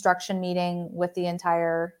weekly construction meeting with the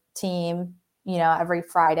entire team, every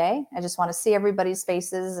Friday. I just want to see everybody's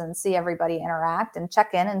faces and see everybody interact and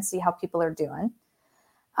check in and see how people are doing.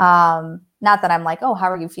 Not that I'm like, oh, how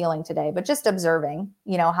are you feeling today? But just observing,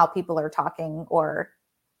 how people are talking, or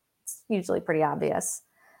it's usually pretty obvious.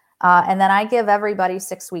 And then I give everybody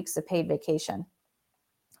 6 weeks of paid vacation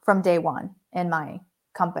from day one in my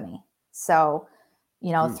company. So,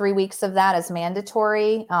 3 weeks of that is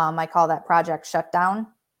mandatory. I call that project shutdown.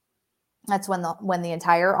 That's when the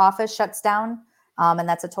entire office shuts down. And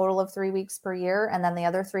that's a total of 3 weeks per year. And then the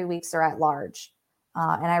other 3 weeks are at large.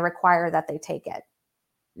 And I require that they take it.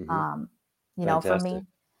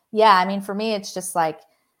 For me, it's just like,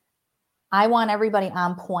 I want everybody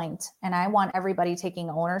on point, and I want everybody taking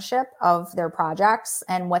ownership of their projects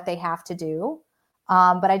and what they have to do.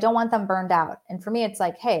 But I don't want them burned out. And for me, it's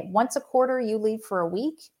like, hey, once a quarter, you leave for a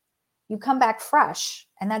week, you come back fresh,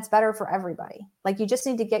 and that's better for everybody. Like, you just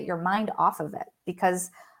need to get your mind off of it, because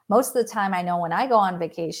most of the time, I know when I go on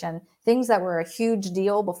vacation, things that were a huge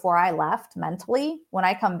deal before I left mentally, when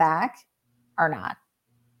I come back, are not.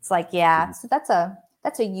 It's like, yeah, so that's a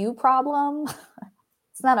you problem.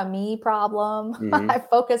 It's not a me problem. I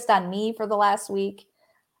focused on me for the last week.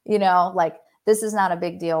 Like, this is not a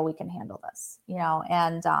big deal. We can handle this, you know?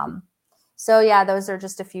 And so, yeah, those are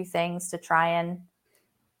just a few things to try and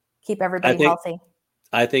keep everybody healthy.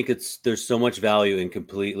 I think there's so much value in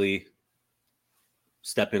completely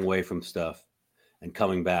stepping away from stuff and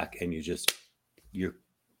coming back, and you're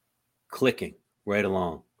clicking right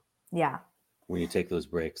along. Yeah. When you take those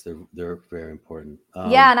breaks, they're very important.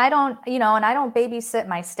 Yeah. And I don't babysit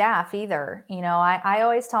my staff either. You know, I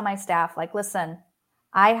always tell my staff, like, listen,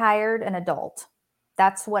 I hired an adult.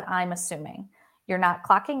 That's what I'm assuming. You're not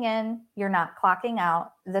clocking in. You're not clocking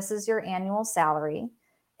out. This is your annual salary.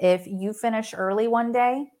 If you finish early one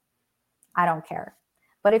day, I don't care.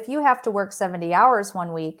 But if you have to work 70 hours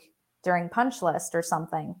one week during punch list or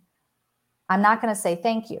something, I'm not going to say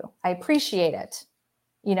thank you. I appreciate it,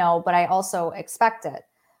 you know, but I also expect it.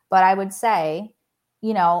 But I would say,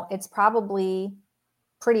 you know, it's probably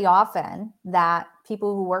pretty often that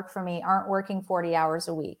people who work for me aren't working 40 hours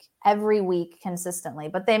a week every week consistently,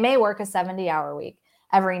 but they may work a 70-hour week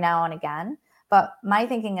every now and again. But my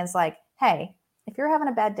thinking is like, hey, if you're having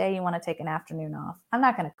a bad day, you want to take an afternoon off, I'm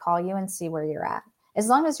not going to call you and see where you're at. As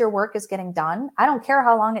long as your work is getting done, I don't care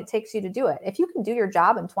how long it takes you to do it. If you can do your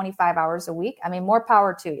job in 25 hours a week, I mean, more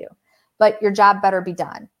power to you, but your job better be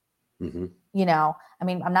done. Mm-hmm. You know, I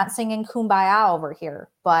mean, I'm not singing Kumbaya over here,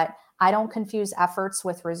 but I don't confuse efforts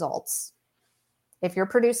with results. If you're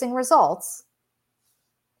producing results,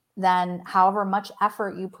 then however much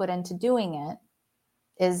effort you put into doing it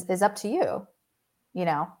is up to you, you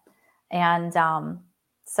know? And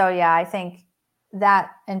so, yeah, I think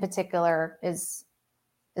that in particular is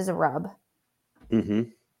a rub. Mm-hmm.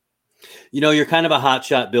 You know, you're kind of a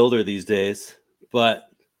hotshot builder these days, but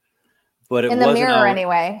it in the mirror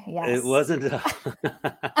anyway. Yes. It wasn't.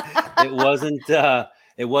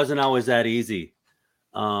 It wasn't always that easy.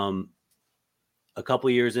 A couple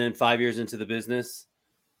years in, 5 years into the business,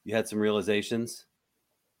 you had some realizations.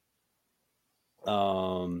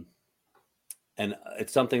 And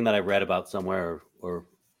it's something that I read about somewhere or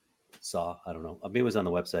saw. I don't know. Maybe it was on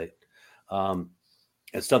the website.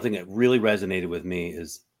 It's something that really resonated with me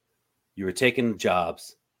is you were taking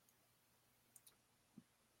jobs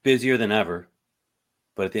busier than ever,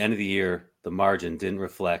 but at the end of the year, the margin didn't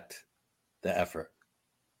reflect the effort.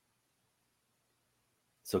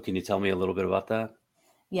 So can you tell me a little bit about that?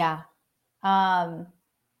 Yeah.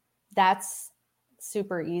 That's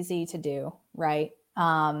super easy to do, right?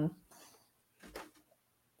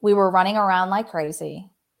 We were running around like crazy,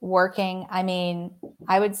 working. I mean,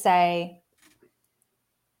 I would say,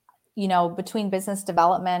 you know, between business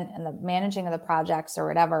development and the managing of the projects or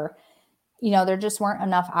whatever, you know, there just weren't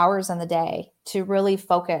enough hours in the day to really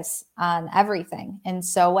focus on everything. And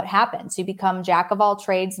so what happens? You become jack of all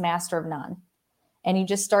trades, master of none, and you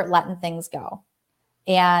just start letting things go.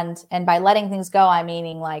 And by letting things go, I'm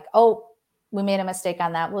meaning like, oh, we made a mistake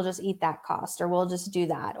on that. We'll just eat that cost, or we'll just do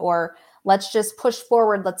that. Or let's just push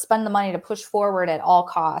forward. Let's spend the money to push forward at all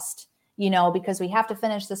cost, you know, because we have to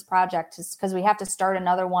finish this project, because we have to start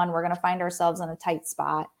another one. We're going to find ourselves in a tight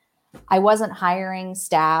spot. I wasn't hiring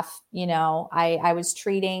staff, you know, I was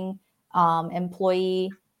treating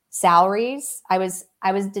employee salaries. I was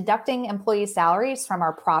deducting employee salaries from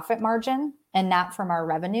our profit margin and not from our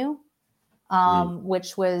revenue,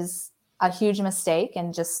 which was a huge mistake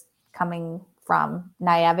and just coming from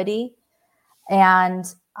naivety. And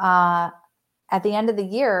at the end of the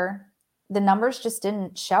year, the numbers just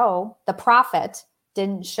didn't show, the profit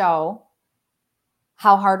didn't show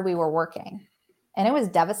how hard we were working. And it was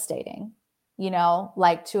devastating, you know,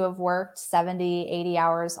 like to have worked 70, 80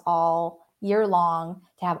 hours all year long,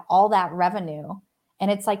 to have all that revenue.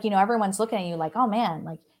 And it's like, you know, everyone's looking at you like, oh man,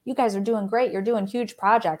 like you guys are doing great. You're doing huge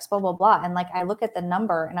projects, blah, blah, blah. And like, I look at the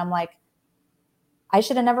number and I'm like, I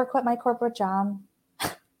should have never quit my corporate job.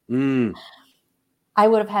 I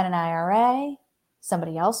would have had an IRA.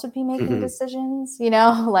 Somebody else would be making decisions, you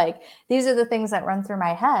know, like these are the things that run through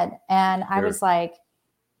my head. And I was like,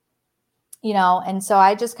 you know, and so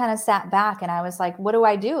I just kind of sat back and I was like, what do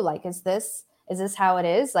I do? Like, is this how it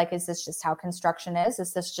is? Like, is this just how construction is?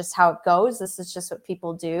 Is this just how it goes? This is just what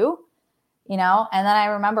people do, you know? And then I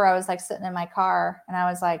remember I was like sitting in my car and I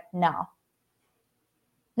was like, no,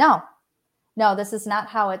 this is not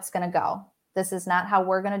how it's going to go. This is not how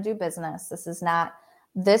we're going to do business.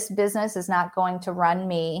 This business is not going to run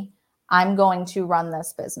me. I'm going to run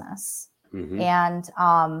this business. Mm-hmm.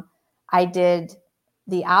 And I did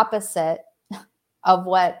the opposite of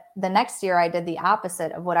what the next year I did the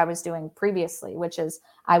opposite of what I was doing previously, which is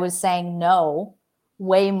I was saying no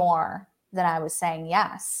way more than I was saying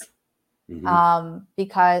yes. Mm-hmm.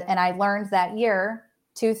 And I learned that year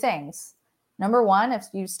two things. Number one, if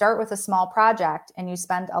you start with a small project and you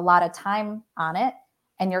spend a lot of time on it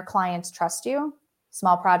and your clients trust you,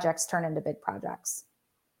 small projects turn into big projects.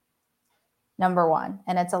 Number one.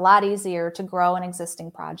 And it's a lot easier to grow an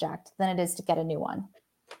existing project than it is to get a new one.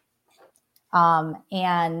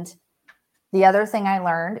 And the other thing I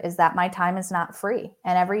learned is that my time is not free.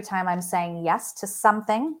 And every time I'm saying yes to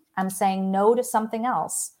something, I'm saying no to something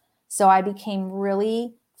else. So I became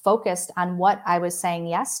really focused on what I was saying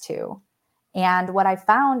yes to. And what I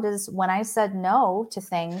found is when I said no to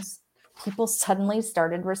things, people suddenly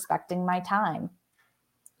started respecting my time,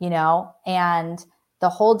 and the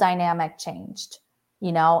whole dynamic changed,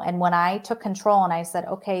 and when I took control and I said,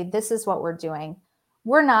 okay, this is what we're doing.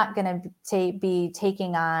 We're not going to be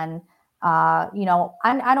taking on, I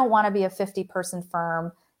don't want to be a 50-person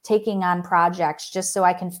firm taking on projects just so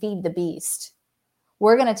I can feed the beast.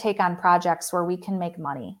 We're going to take on projects where we can make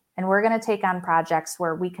money, and we're going to take on projects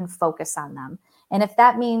where we can focus on them. And if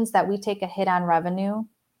that means that we take a hit on revenue,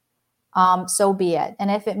 so be it. And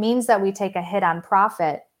if it means that we take a hit on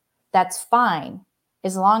profit, that's fine,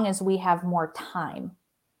 as long as we have more time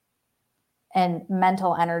and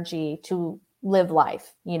mental energy to live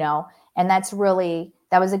life, and that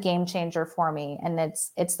was a game changer for me. And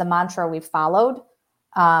it's the mantra we've followed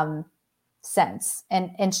since, and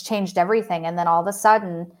it's changed everything. And then all of a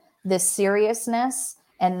sudden, this seriousness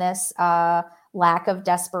and this lack of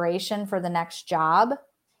desperation for the next job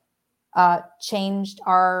changed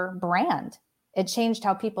our brand. It changed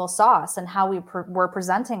how people saw us and how we were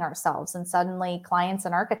presenting ourselves. And suddenly clients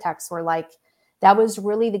and architects were like, that was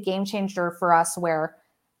really the game changer for us, where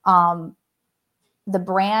the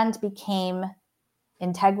brand became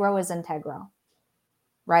Integro is Integro,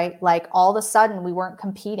 right? Like all of a sudden we weren't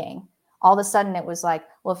competing. All of a sudden it was like,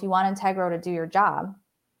 well, if you want Integro to do your job,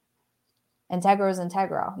 Integro is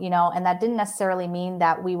Integro, and that didn't necessarily mean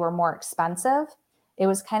that we were more expensive. It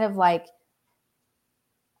was kind of like,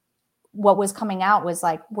 what was coming out was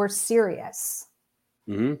like, we're serious.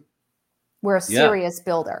 Mm-hmm. We're a serious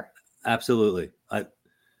builder. Absolutely. And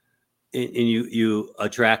you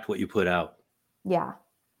attract what you put out. Yeah.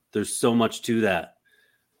 There's so much to that.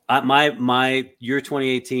 My year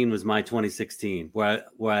 2018 was my 2016, where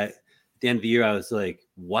I at the end of the year, I was like,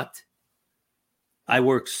 what? I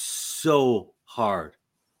worked so hard.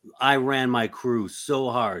 I ran my crew so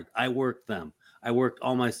hard. I worked them. I worked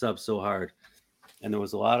all my subs so hard. And there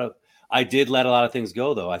was I did let a lot of things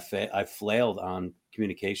go, though. I flailed on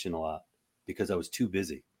communication a lot because I was too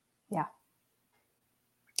busy. Yeah.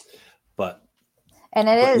 And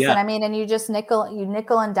and I mean, and you just nickel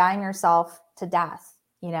and dime yourself to death,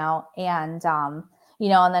 and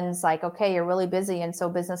then it's like, okay, you're really busy. And so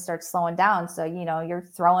business starts slowing down. So, you're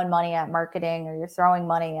throwing money at marketing, or you're throwing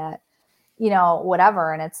money at,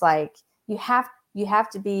 whatever. And it's like, you have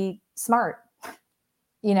to be smart,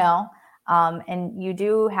 and you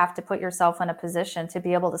do have to put yourself in a position to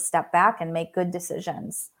be able to step back and make good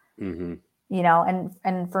decisions, mm-hmm.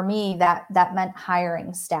 And for me, that meant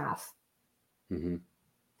hiring staff. Mm-hmm.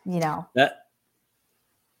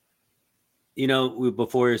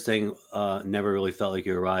 Before you're saying never really felt like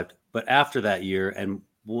you arrived, but after that year, and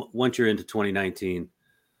once you're into 2019,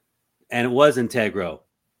 and it was Integro,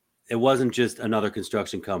 it wasn't just another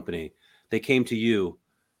construction company. They came to you.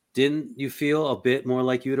 Didn't you feel a bit more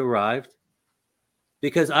like you'd arrived?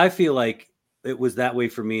 Because I feel like it was that way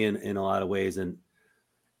for me in a lot of ways. And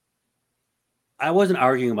I wasn't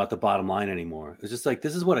arguing about the bottom line anymore. It was just like,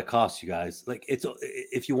 this is what it costs, you guys. Like,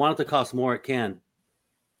 if you want it to cost more,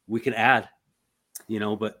 we can add,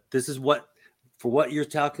 but this is for what you're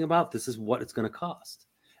talking about, this is what it's going to cost.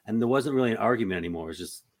 And there wasn't really an argument anymore. It's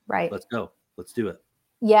just, right. Let's go. Let's do it.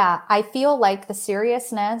 Yeah. I feel like the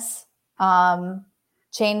seriousness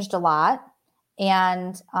changed a lot.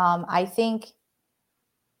 And I think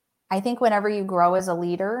whenever you grow as a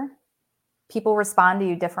leader, people respond to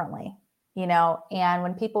you differently. And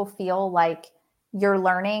when people feel like you're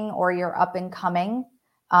learning, or you're up and coming,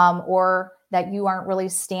 or that you aren't really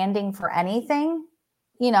standing for anything,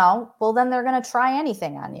 well, then they're going to try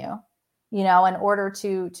anything on you, in order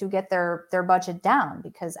to get their budget down,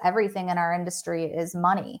 because everything in our industry is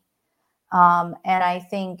money. And I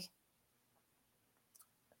think,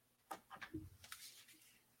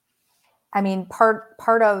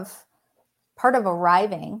 part of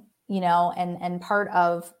arriving, and part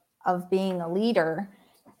of being a leader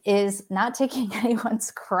is not taking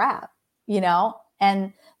anyone's crap,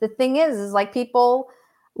 and the thing is like, people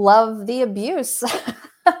love the abuse.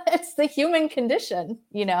 It's the human condition,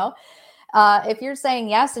 if you're saying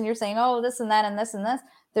yes and you're saying, oh, this and that and this and this,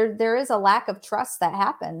 there is a lack of trust that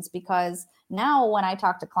happens, because now when I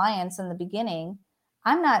talk to clients in the beginning,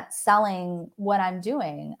 I'm not selling what I'm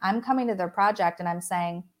doing. I'm coming to their project and I'm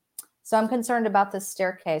saying, so I'm concerned about this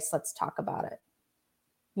staircase. Let's talk about it.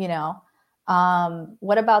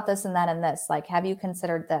 What about this and that and this? Like, have you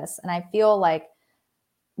considered this? And I feel like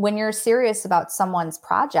when you're serious about someone's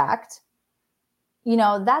project,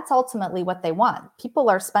 that's ultimately what they want. People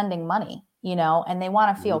are spending money, and they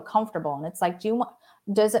want to feel comfortable. And it's like,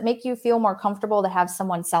 does it make you feel more comfortable to have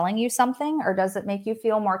someone selling you something? Or does it make you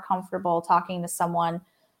feel more comfortable talking to someone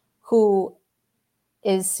who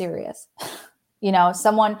is serious?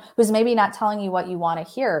 Someone who's maybe not telling you what you want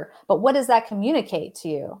to hear, but what does that communicate to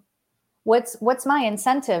you? What's my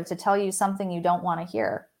incentive to tell you something you don't want to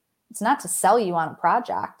hear? It's not to sell you on a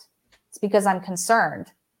project. It's because I'm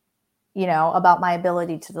concerned, about my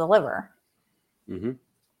ability to deliver. Mm-hmm.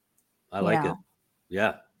 I like it.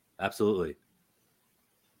 Yeah, absolutely.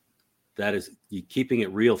 That is you keeping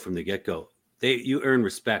it real from the get-go. You earn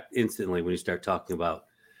respect instantly when you start talking about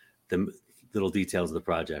the little details of the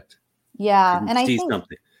project. Yeah, and I see think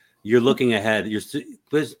something. You're looking ahead.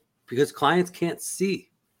 Because clients can't see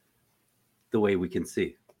the way we can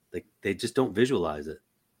see. Like they just don't visualize it.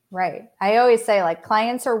 Right. I always say like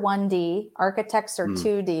clients are 1D, architects are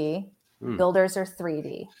 2D, builders are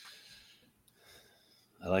 3D.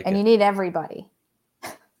 I like and it. you need everybody.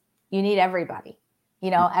 You need everybody.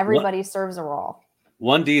 Everybody serves a role.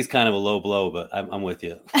 1D is kind of a low blow, but I'm with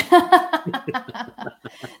you.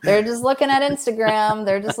 They're just looking at Instagram.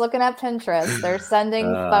 They're just looking at Pinterest. They're sending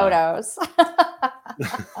photos.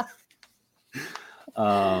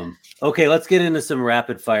 Okay, let's get into some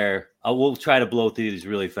rapid fire. We'll try to blow through these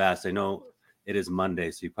really fast. I know it is Monday,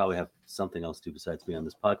 so you probably have something else to do besides be on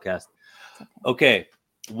this podcast. Okay.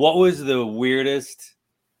 What was the weirdest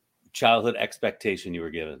childhood expectation you were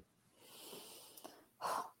given?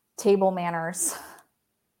 Table manners.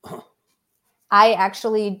 I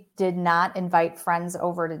actually did not invite friends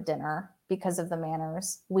over to dinner because of the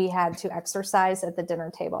manners. We had to exercise at the dinner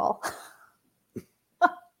table.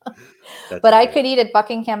 But I could eat at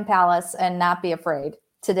Buckingham Palace and not be afraid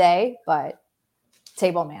today, but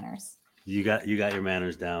table manners. You got your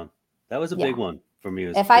manners down. That was a big one for me.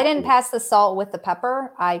 If I didn't pass the salt with the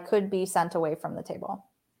pepper, I could be sent away from the table.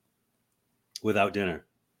 Without dinner.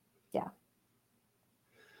 Yeah.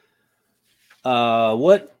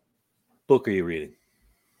 What book are you reading?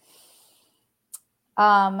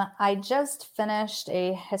 I just finished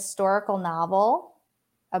a historical novel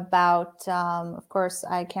about, of course,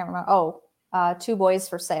 I can't remember. Two Boys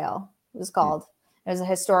for Sale, it was called. It was a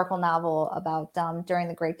historical novel about during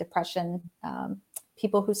the Great Depression,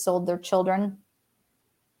 people who sold their children.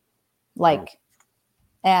 It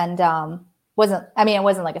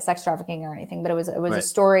wasn't like a sex trafficking or anything, but it was a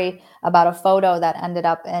story about a photo that ended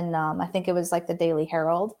up in, I think it was like the Daily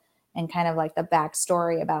Herald, and kind of like the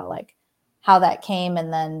backstory about like how that came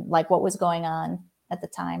and then like what was going on at the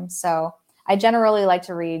time. So I generally like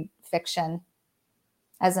to read fiction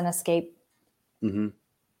as an escape. Mm-hmm.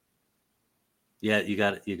 Yeah, you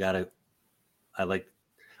got to.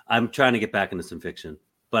 I'm trying to get back into some fiction,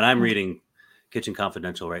 but I'm reading Kitchen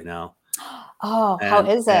Confidential right now. Oh, how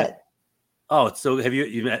is it? Oh, it's so.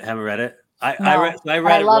 You haven't read it? I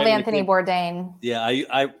read it. Love Anthony Bourdain. Yeah,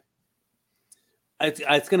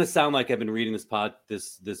 it's going to sound like I've been reading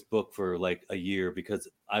this book for like a year because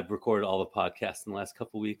I've recorded all the podcasts in the last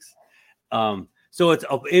couple of weeks. So it's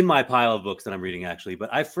in my pile of books that I'm reading actually.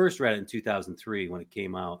 But I first read it in 2003 when it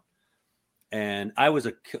came out, and I was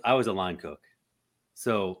a line cook.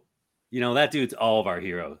 So, that dude's all of our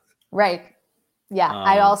heroes. Right. Yeah.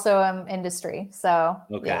 I also am industry. So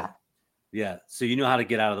okay. Yeah. So you know how to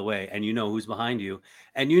get out of the way, and you know who's behind you,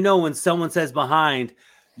 and when someone says behind,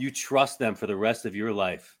 you trust them for the rest of your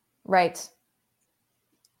life. Right.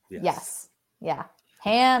 Yes. Yeah.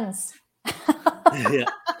 Hands. Yeah.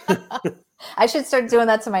 I should start doing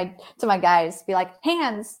that to my guys. Be like,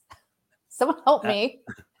 hands. Someone help me.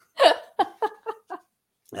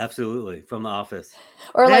 Absolutely. From The Office.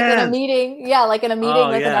 Or like in a meeting. Yeah. Like in a meeting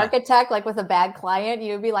with an architect, like with a bad client,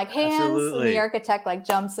 you'd be like, hands. Absolutely. And the architect like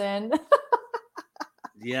jumps in.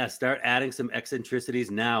 Yeah. Start adding some eccentricities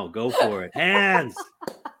now. Go for it. Hands.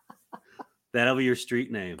 That'll be your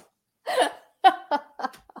street name.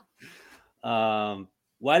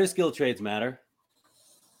 Why do skilled trades matter?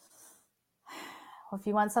 Well, if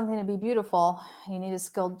you want something to be beautiful, you need a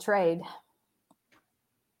skilled trade.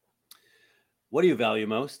 What do you value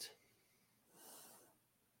most?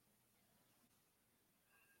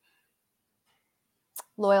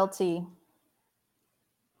 Loyalty.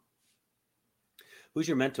 Who's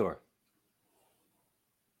your mentor?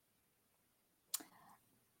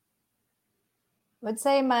 I would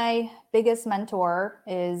say my biggest mentor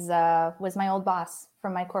was my old boss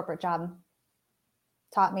from my corporate job.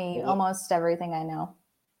 Taught me almost everything I know.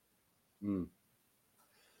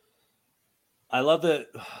 I love that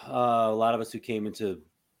a lot of us who came into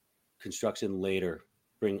construction later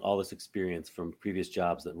bring all this experience from previous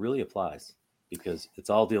jobs that really applies, because it's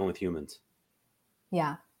all dealing with humans.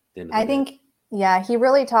 Yeah. I think, he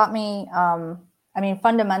really taught me,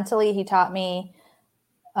 fundamentally, he taught me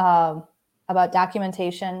about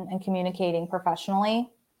documentation and communicating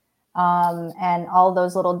professionally, and all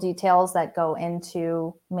those little details that go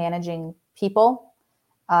into managing people.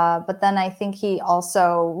 But then I think he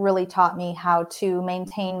also really taught me how to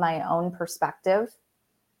maintain my own perspective,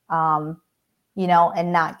 and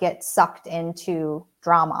not get sucked into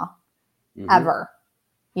drama ever,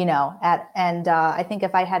 I think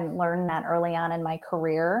if I hadn't learned that early on in my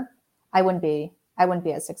career, I wouldn't be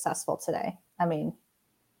as successful today. I mean,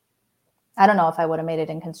 I don't know if I would have made it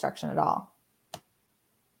in construction at all.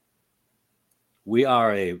 We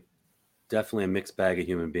are definitely a mixed bag of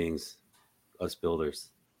human beings, us builders.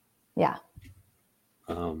 Yeah.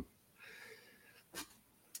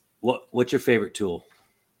 What's your favorite tool?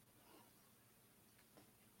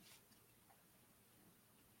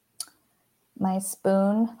 My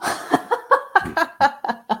spoon.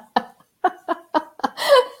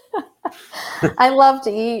 I love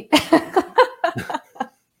to eat.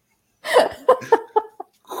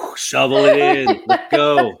 Shovel it in. Let's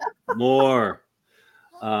go. More.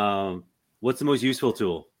 What's the most useful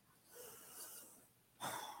tool?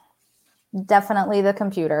 Definitely the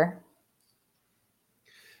computer.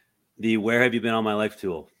 The where have you been all my life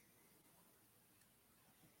tool?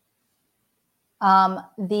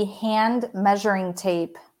 The hand measuring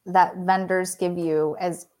tape that vendors give you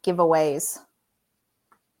as giveaways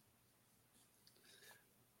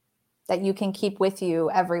that you can keep with you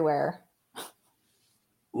everywhere.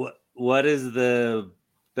 What is the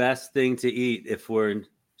best thing to eat if we're in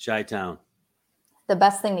Chi-Town? The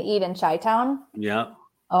best thing to eat in Chi-Town? Yeah.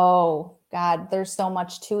 Oh, God, there's so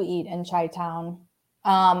much to eat in Chi-Town.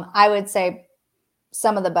 I would say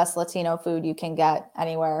some of the best Latino food you can get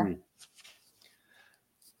anywhere.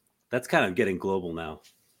 That's kind of getting global now.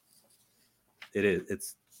 It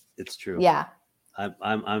is. It's true. Yeah.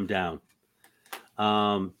 I'm down.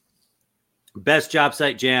 Best job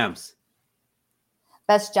site jams.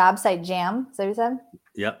 Best job site jam. Is that what you said?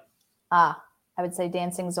 Yep. I would say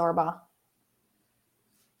Dancing Zorba.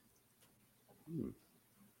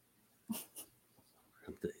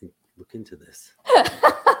 Look into this.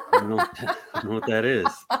 I don't know what that is.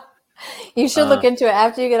 You should look into it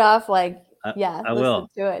after you get off. I will.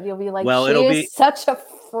 To it. You'll be like, it'll be such a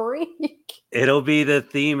freak. It'll be the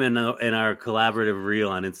theme in our collaborative reel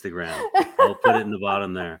on Instagram. I'll put it in the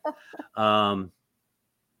bottom there.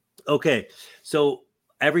 Okay, so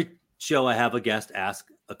every show I have a guest ask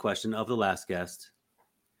a question of the last guest.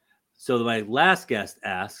 So my last guest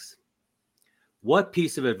asks, what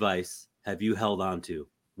piece of advice have you held on to?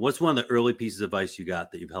 What's one of the early pieces of advice you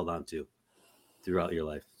got that you've held on to throughout your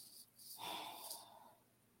life?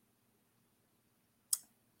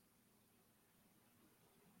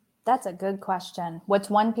 That's a good question. What's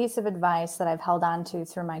one piece of advice that I've held on to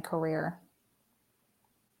through my career?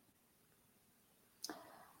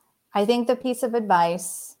 I think the piece of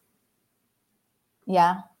advice,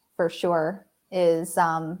 for sure, is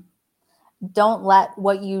don't let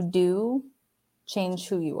what you do change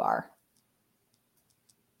who you are.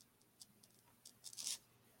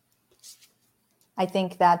 I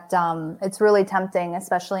think that it's really tempting,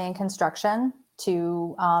 especially in construction,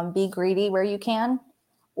 to be greedy where you can,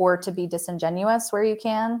 or to be disingenuous where you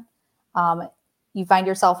can. You find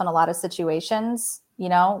yourself in a lot of situations,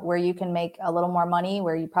 where you can make a little more money,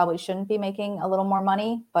 where you probably shouldn't be making a little more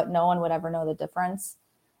money, but no one would ever know the difference.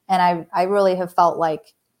 And I really have felt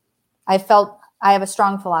like I have a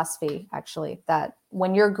strong philosophy, actually, that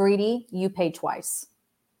when you're greedy, you pay twice,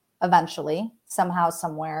 eventually, somehow,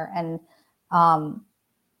 somewhere. And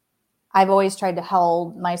I've always tried to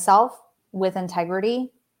hold myself with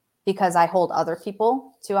integrity, because I hold other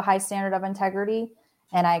people to a high standard of integrity,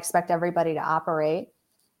 and I expect everybody to operate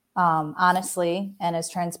honestly and as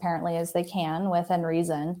transparently as they can within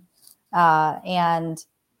reason. And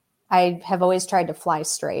I have always tried to fly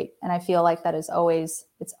straight. And I feel like that it's always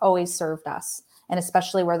served us. And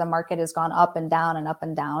especially where the market has gone up and down and up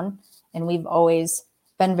and down. And we've always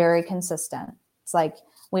been very consistent. It's like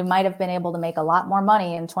we might have been able to make a lot more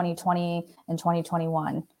money in 2020 and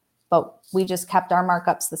 2021, but we just kept our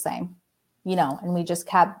markups the same, and we just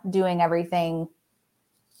kept doing everything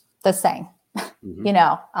the same,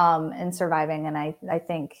 and surviving. And I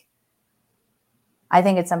think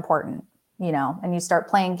it's important, and you start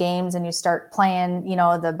playing games and you start playing,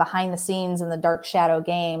 the behind the scenes and the dark shadow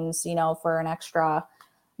games, for an extra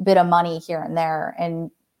bit of money here and there, and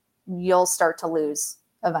you'll start to lose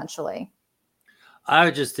eventually.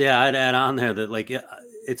 I'd add on there that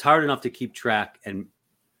it's hard enough to keep track, and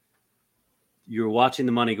you're watching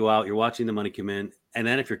the money go out, you're watching the money come in. And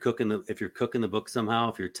then if you're cooking the book somehow,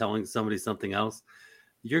 if you're telling somebody something else,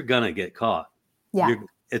 you're going to get caught. Yeah.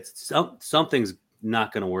 Something's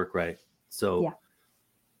not going to work right. So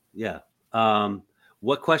yeah.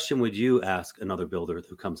 What question would you ask another builder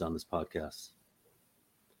who comes on this podcast?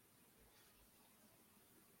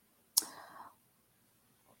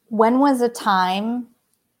 When was a time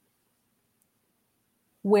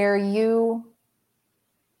where you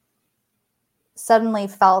suddenly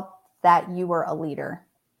felt that you were a leader?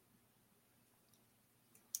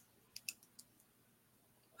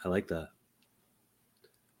 I like that.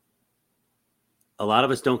 A lot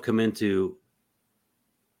of us don't come into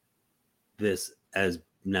this as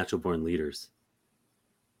natural born leaders.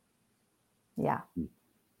 Yeah.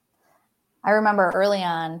 I remember early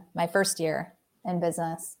on, my first year in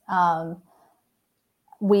business,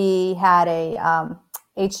 we had a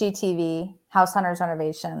HGTV, house hunters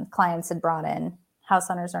renovation. Clients had brought in house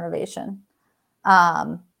hunters renovation,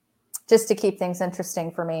 just to keep things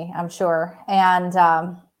interesting for me, I'm sure. And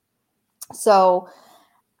so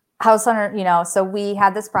house hunter, so we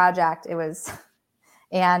had this project.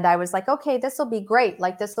 And I was like, okay, this will be great.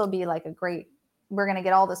 This will be we're going to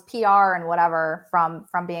get all this PR and whatever from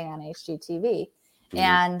being on HGTV. Mm-hmm.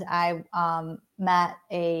 And I met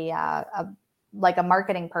a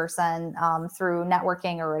marketing person through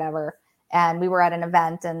networking or whatever. And we were at an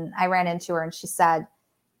event and I ran into her and she's like,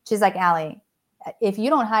 Allie, if you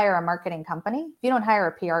don't hire a marketing company, if you don't hire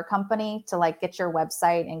a PR company to get your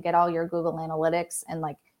website and get all your Google Analytics and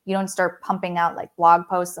you don't start pumping out blog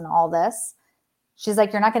posts and all this, she's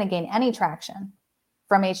like, you're not going to gain any traction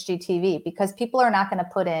from HGTV because people are not going to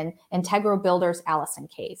put in Integro Builders Allyson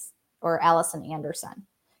Case or Allyson Anderson.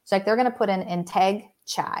 She's like, they're going to put in Integ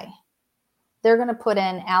Chai. They're going to put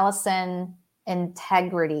in Allyson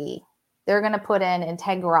Integrity. They're going to put in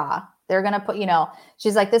Integra. They're going to put,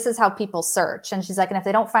 she's like, this is how people search. And she's like, and if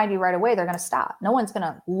they don't find you right away, they're going to stop. No one's going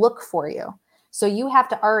to look for you. So you have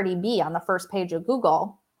to already be on the first page of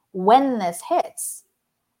Google when this hits.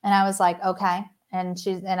 And I was like, okay. And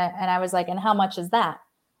I was like, and how much is that?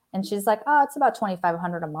 And she's like, oh, it's about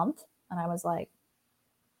 $2,500 a month. And I was like,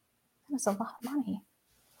 that's a lot of money.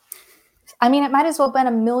 I mean, it might as well have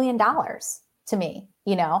been $1 million to me,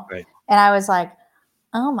 Right. And I was like,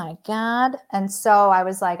 oh my God. And so I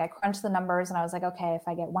was like, I crunched the numbers and I was like, okay, if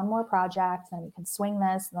I get one more project, then we can swing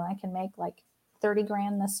this, and then I can make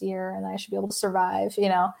 $30,000 this year and I should be able to survive,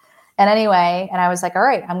 And anyway, and I was like, all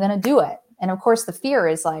right, I'm going to do it. And of course the fear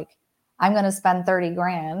is I'm going to spend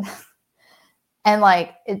 $30,000 and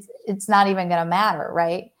it's not even going to matter.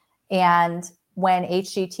 Right. And when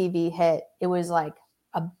HGTV hit, it was a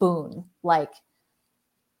boon.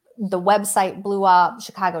 The website blew up.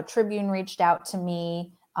 Chicago Tribune reached out to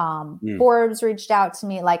me. Forbes reached out to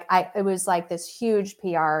me. It was this huge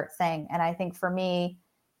PR thing. And I think for me,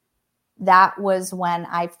 that was when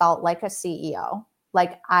I felt like a CEO.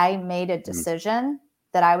 I made a decision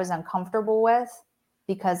that I was uncomfortable with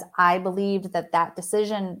because I believed that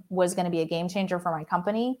decision was going to be a game changer for my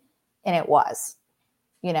company. And it was,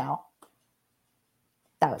 that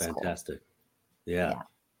was fantastic. Cool. Yeah.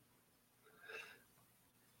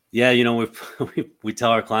 Yeah, we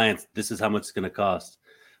tell our clients this is how much it's going to cost,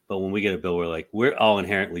 but when we get a bill, we're all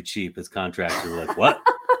inherently cheap as contractors. We're like, what?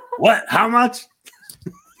 What? How much?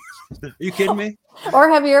 Are you kidding me? Or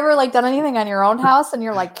have you ever done anything on your own house and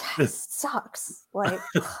you're like, this sucks?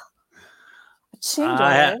 Change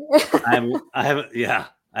I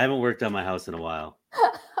haven't worked on my house in a while.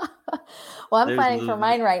 Well, I'm fighting for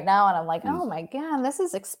mine right now, and I'm like, oh my God, this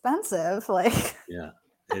is expensive. Yeah,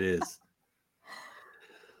 it is.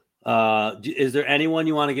 Is there anyone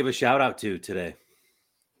you want to give a shout out to today?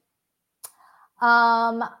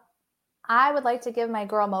 I would like to give my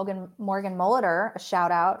girl Morgan Molitor a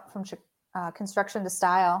shout out from Construction to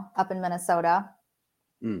Style up in Minnesota.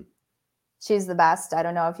 She's the best. I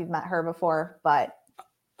don't know if you've met her before, but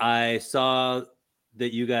I saw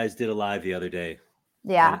that you guys did a live the other day.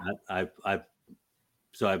 Yeah.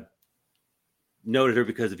 So I've noted her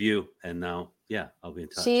because of you, and now, I'll be in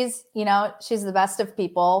touch. She's the best of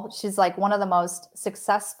people. She's one of the most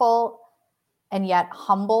successful and yet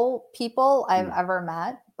humble people I've ever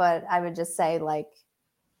met. But I would just say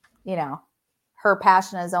her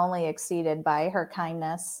passion is only exceeded by her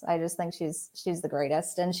kindness. I just think she's the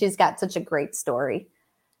greatest, and she's got such a great story,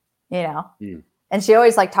 And And she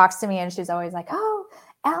always like talks to me and she's always like, oh,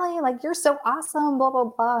 Allie, like you're so awesome, blah, blah,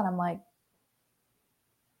 blah. And I'm like,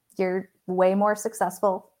 you're way more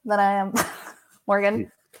successful than I am,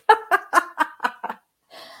 Morgan.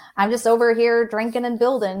 I'm just over here drinking and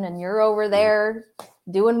building, and you're over there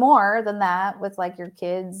doing more than that with like your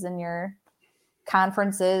kids and your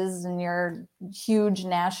conferences and your huge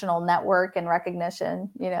national network and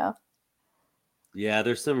recognition, you know? Yeah,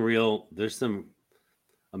 there's some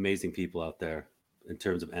amazing people out there in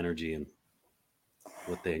terms of energy and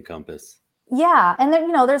what they encompass. Yeah. And then,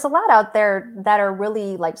 you know, there's a lot out there that are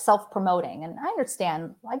really like self-promoting, and I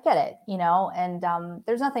understand, I get it, you know, and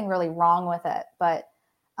there's nothing really wrong with it, but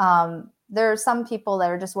there are some people that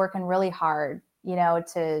are just working really hard, you know,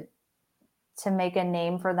 to make a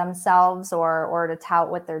name for themselves or to tout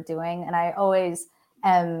what they're doing. And I always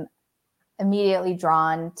am immediately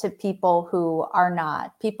drawn to people who are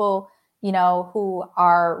not, people, you know, who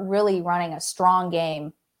are really running a strong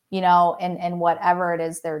game, you know, in whatever it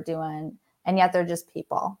is they're doing. And yet they're just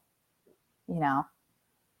people, you know.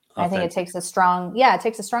 I think it takes a strong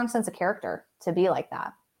sense of character to be like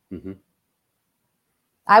that. Mm-hmm.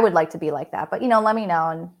 I would like to be like that, but, you know, let me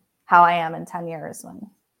know how I am in 10 years when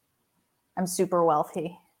I'm super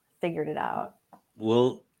wealthy, figured it out.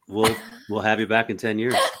 We'll have you back in 10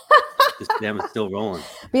 years. This damn is still rolling.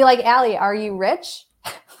 Be like, Allie, are you rich?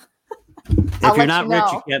 If you're not rich,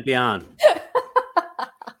 you can't be on.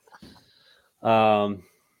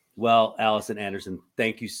 Well, Allyson Anderson,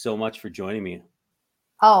 thank you so much for joining me.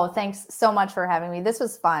 Oh, thanks so much for having me. This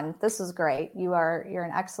was fun. This was great. You're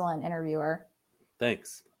an excellent interviewer.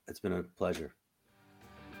 Thanks. It's been a pleasure.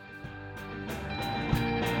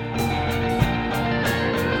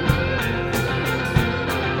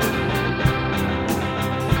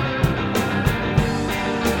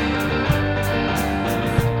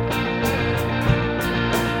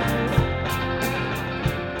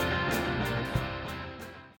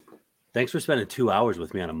 Thanks for spending 2 hours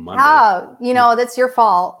with me on a Monday. Oh, you know, that's your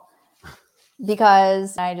fault,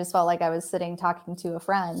 because I just felt like I was sitting talking to a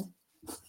friend.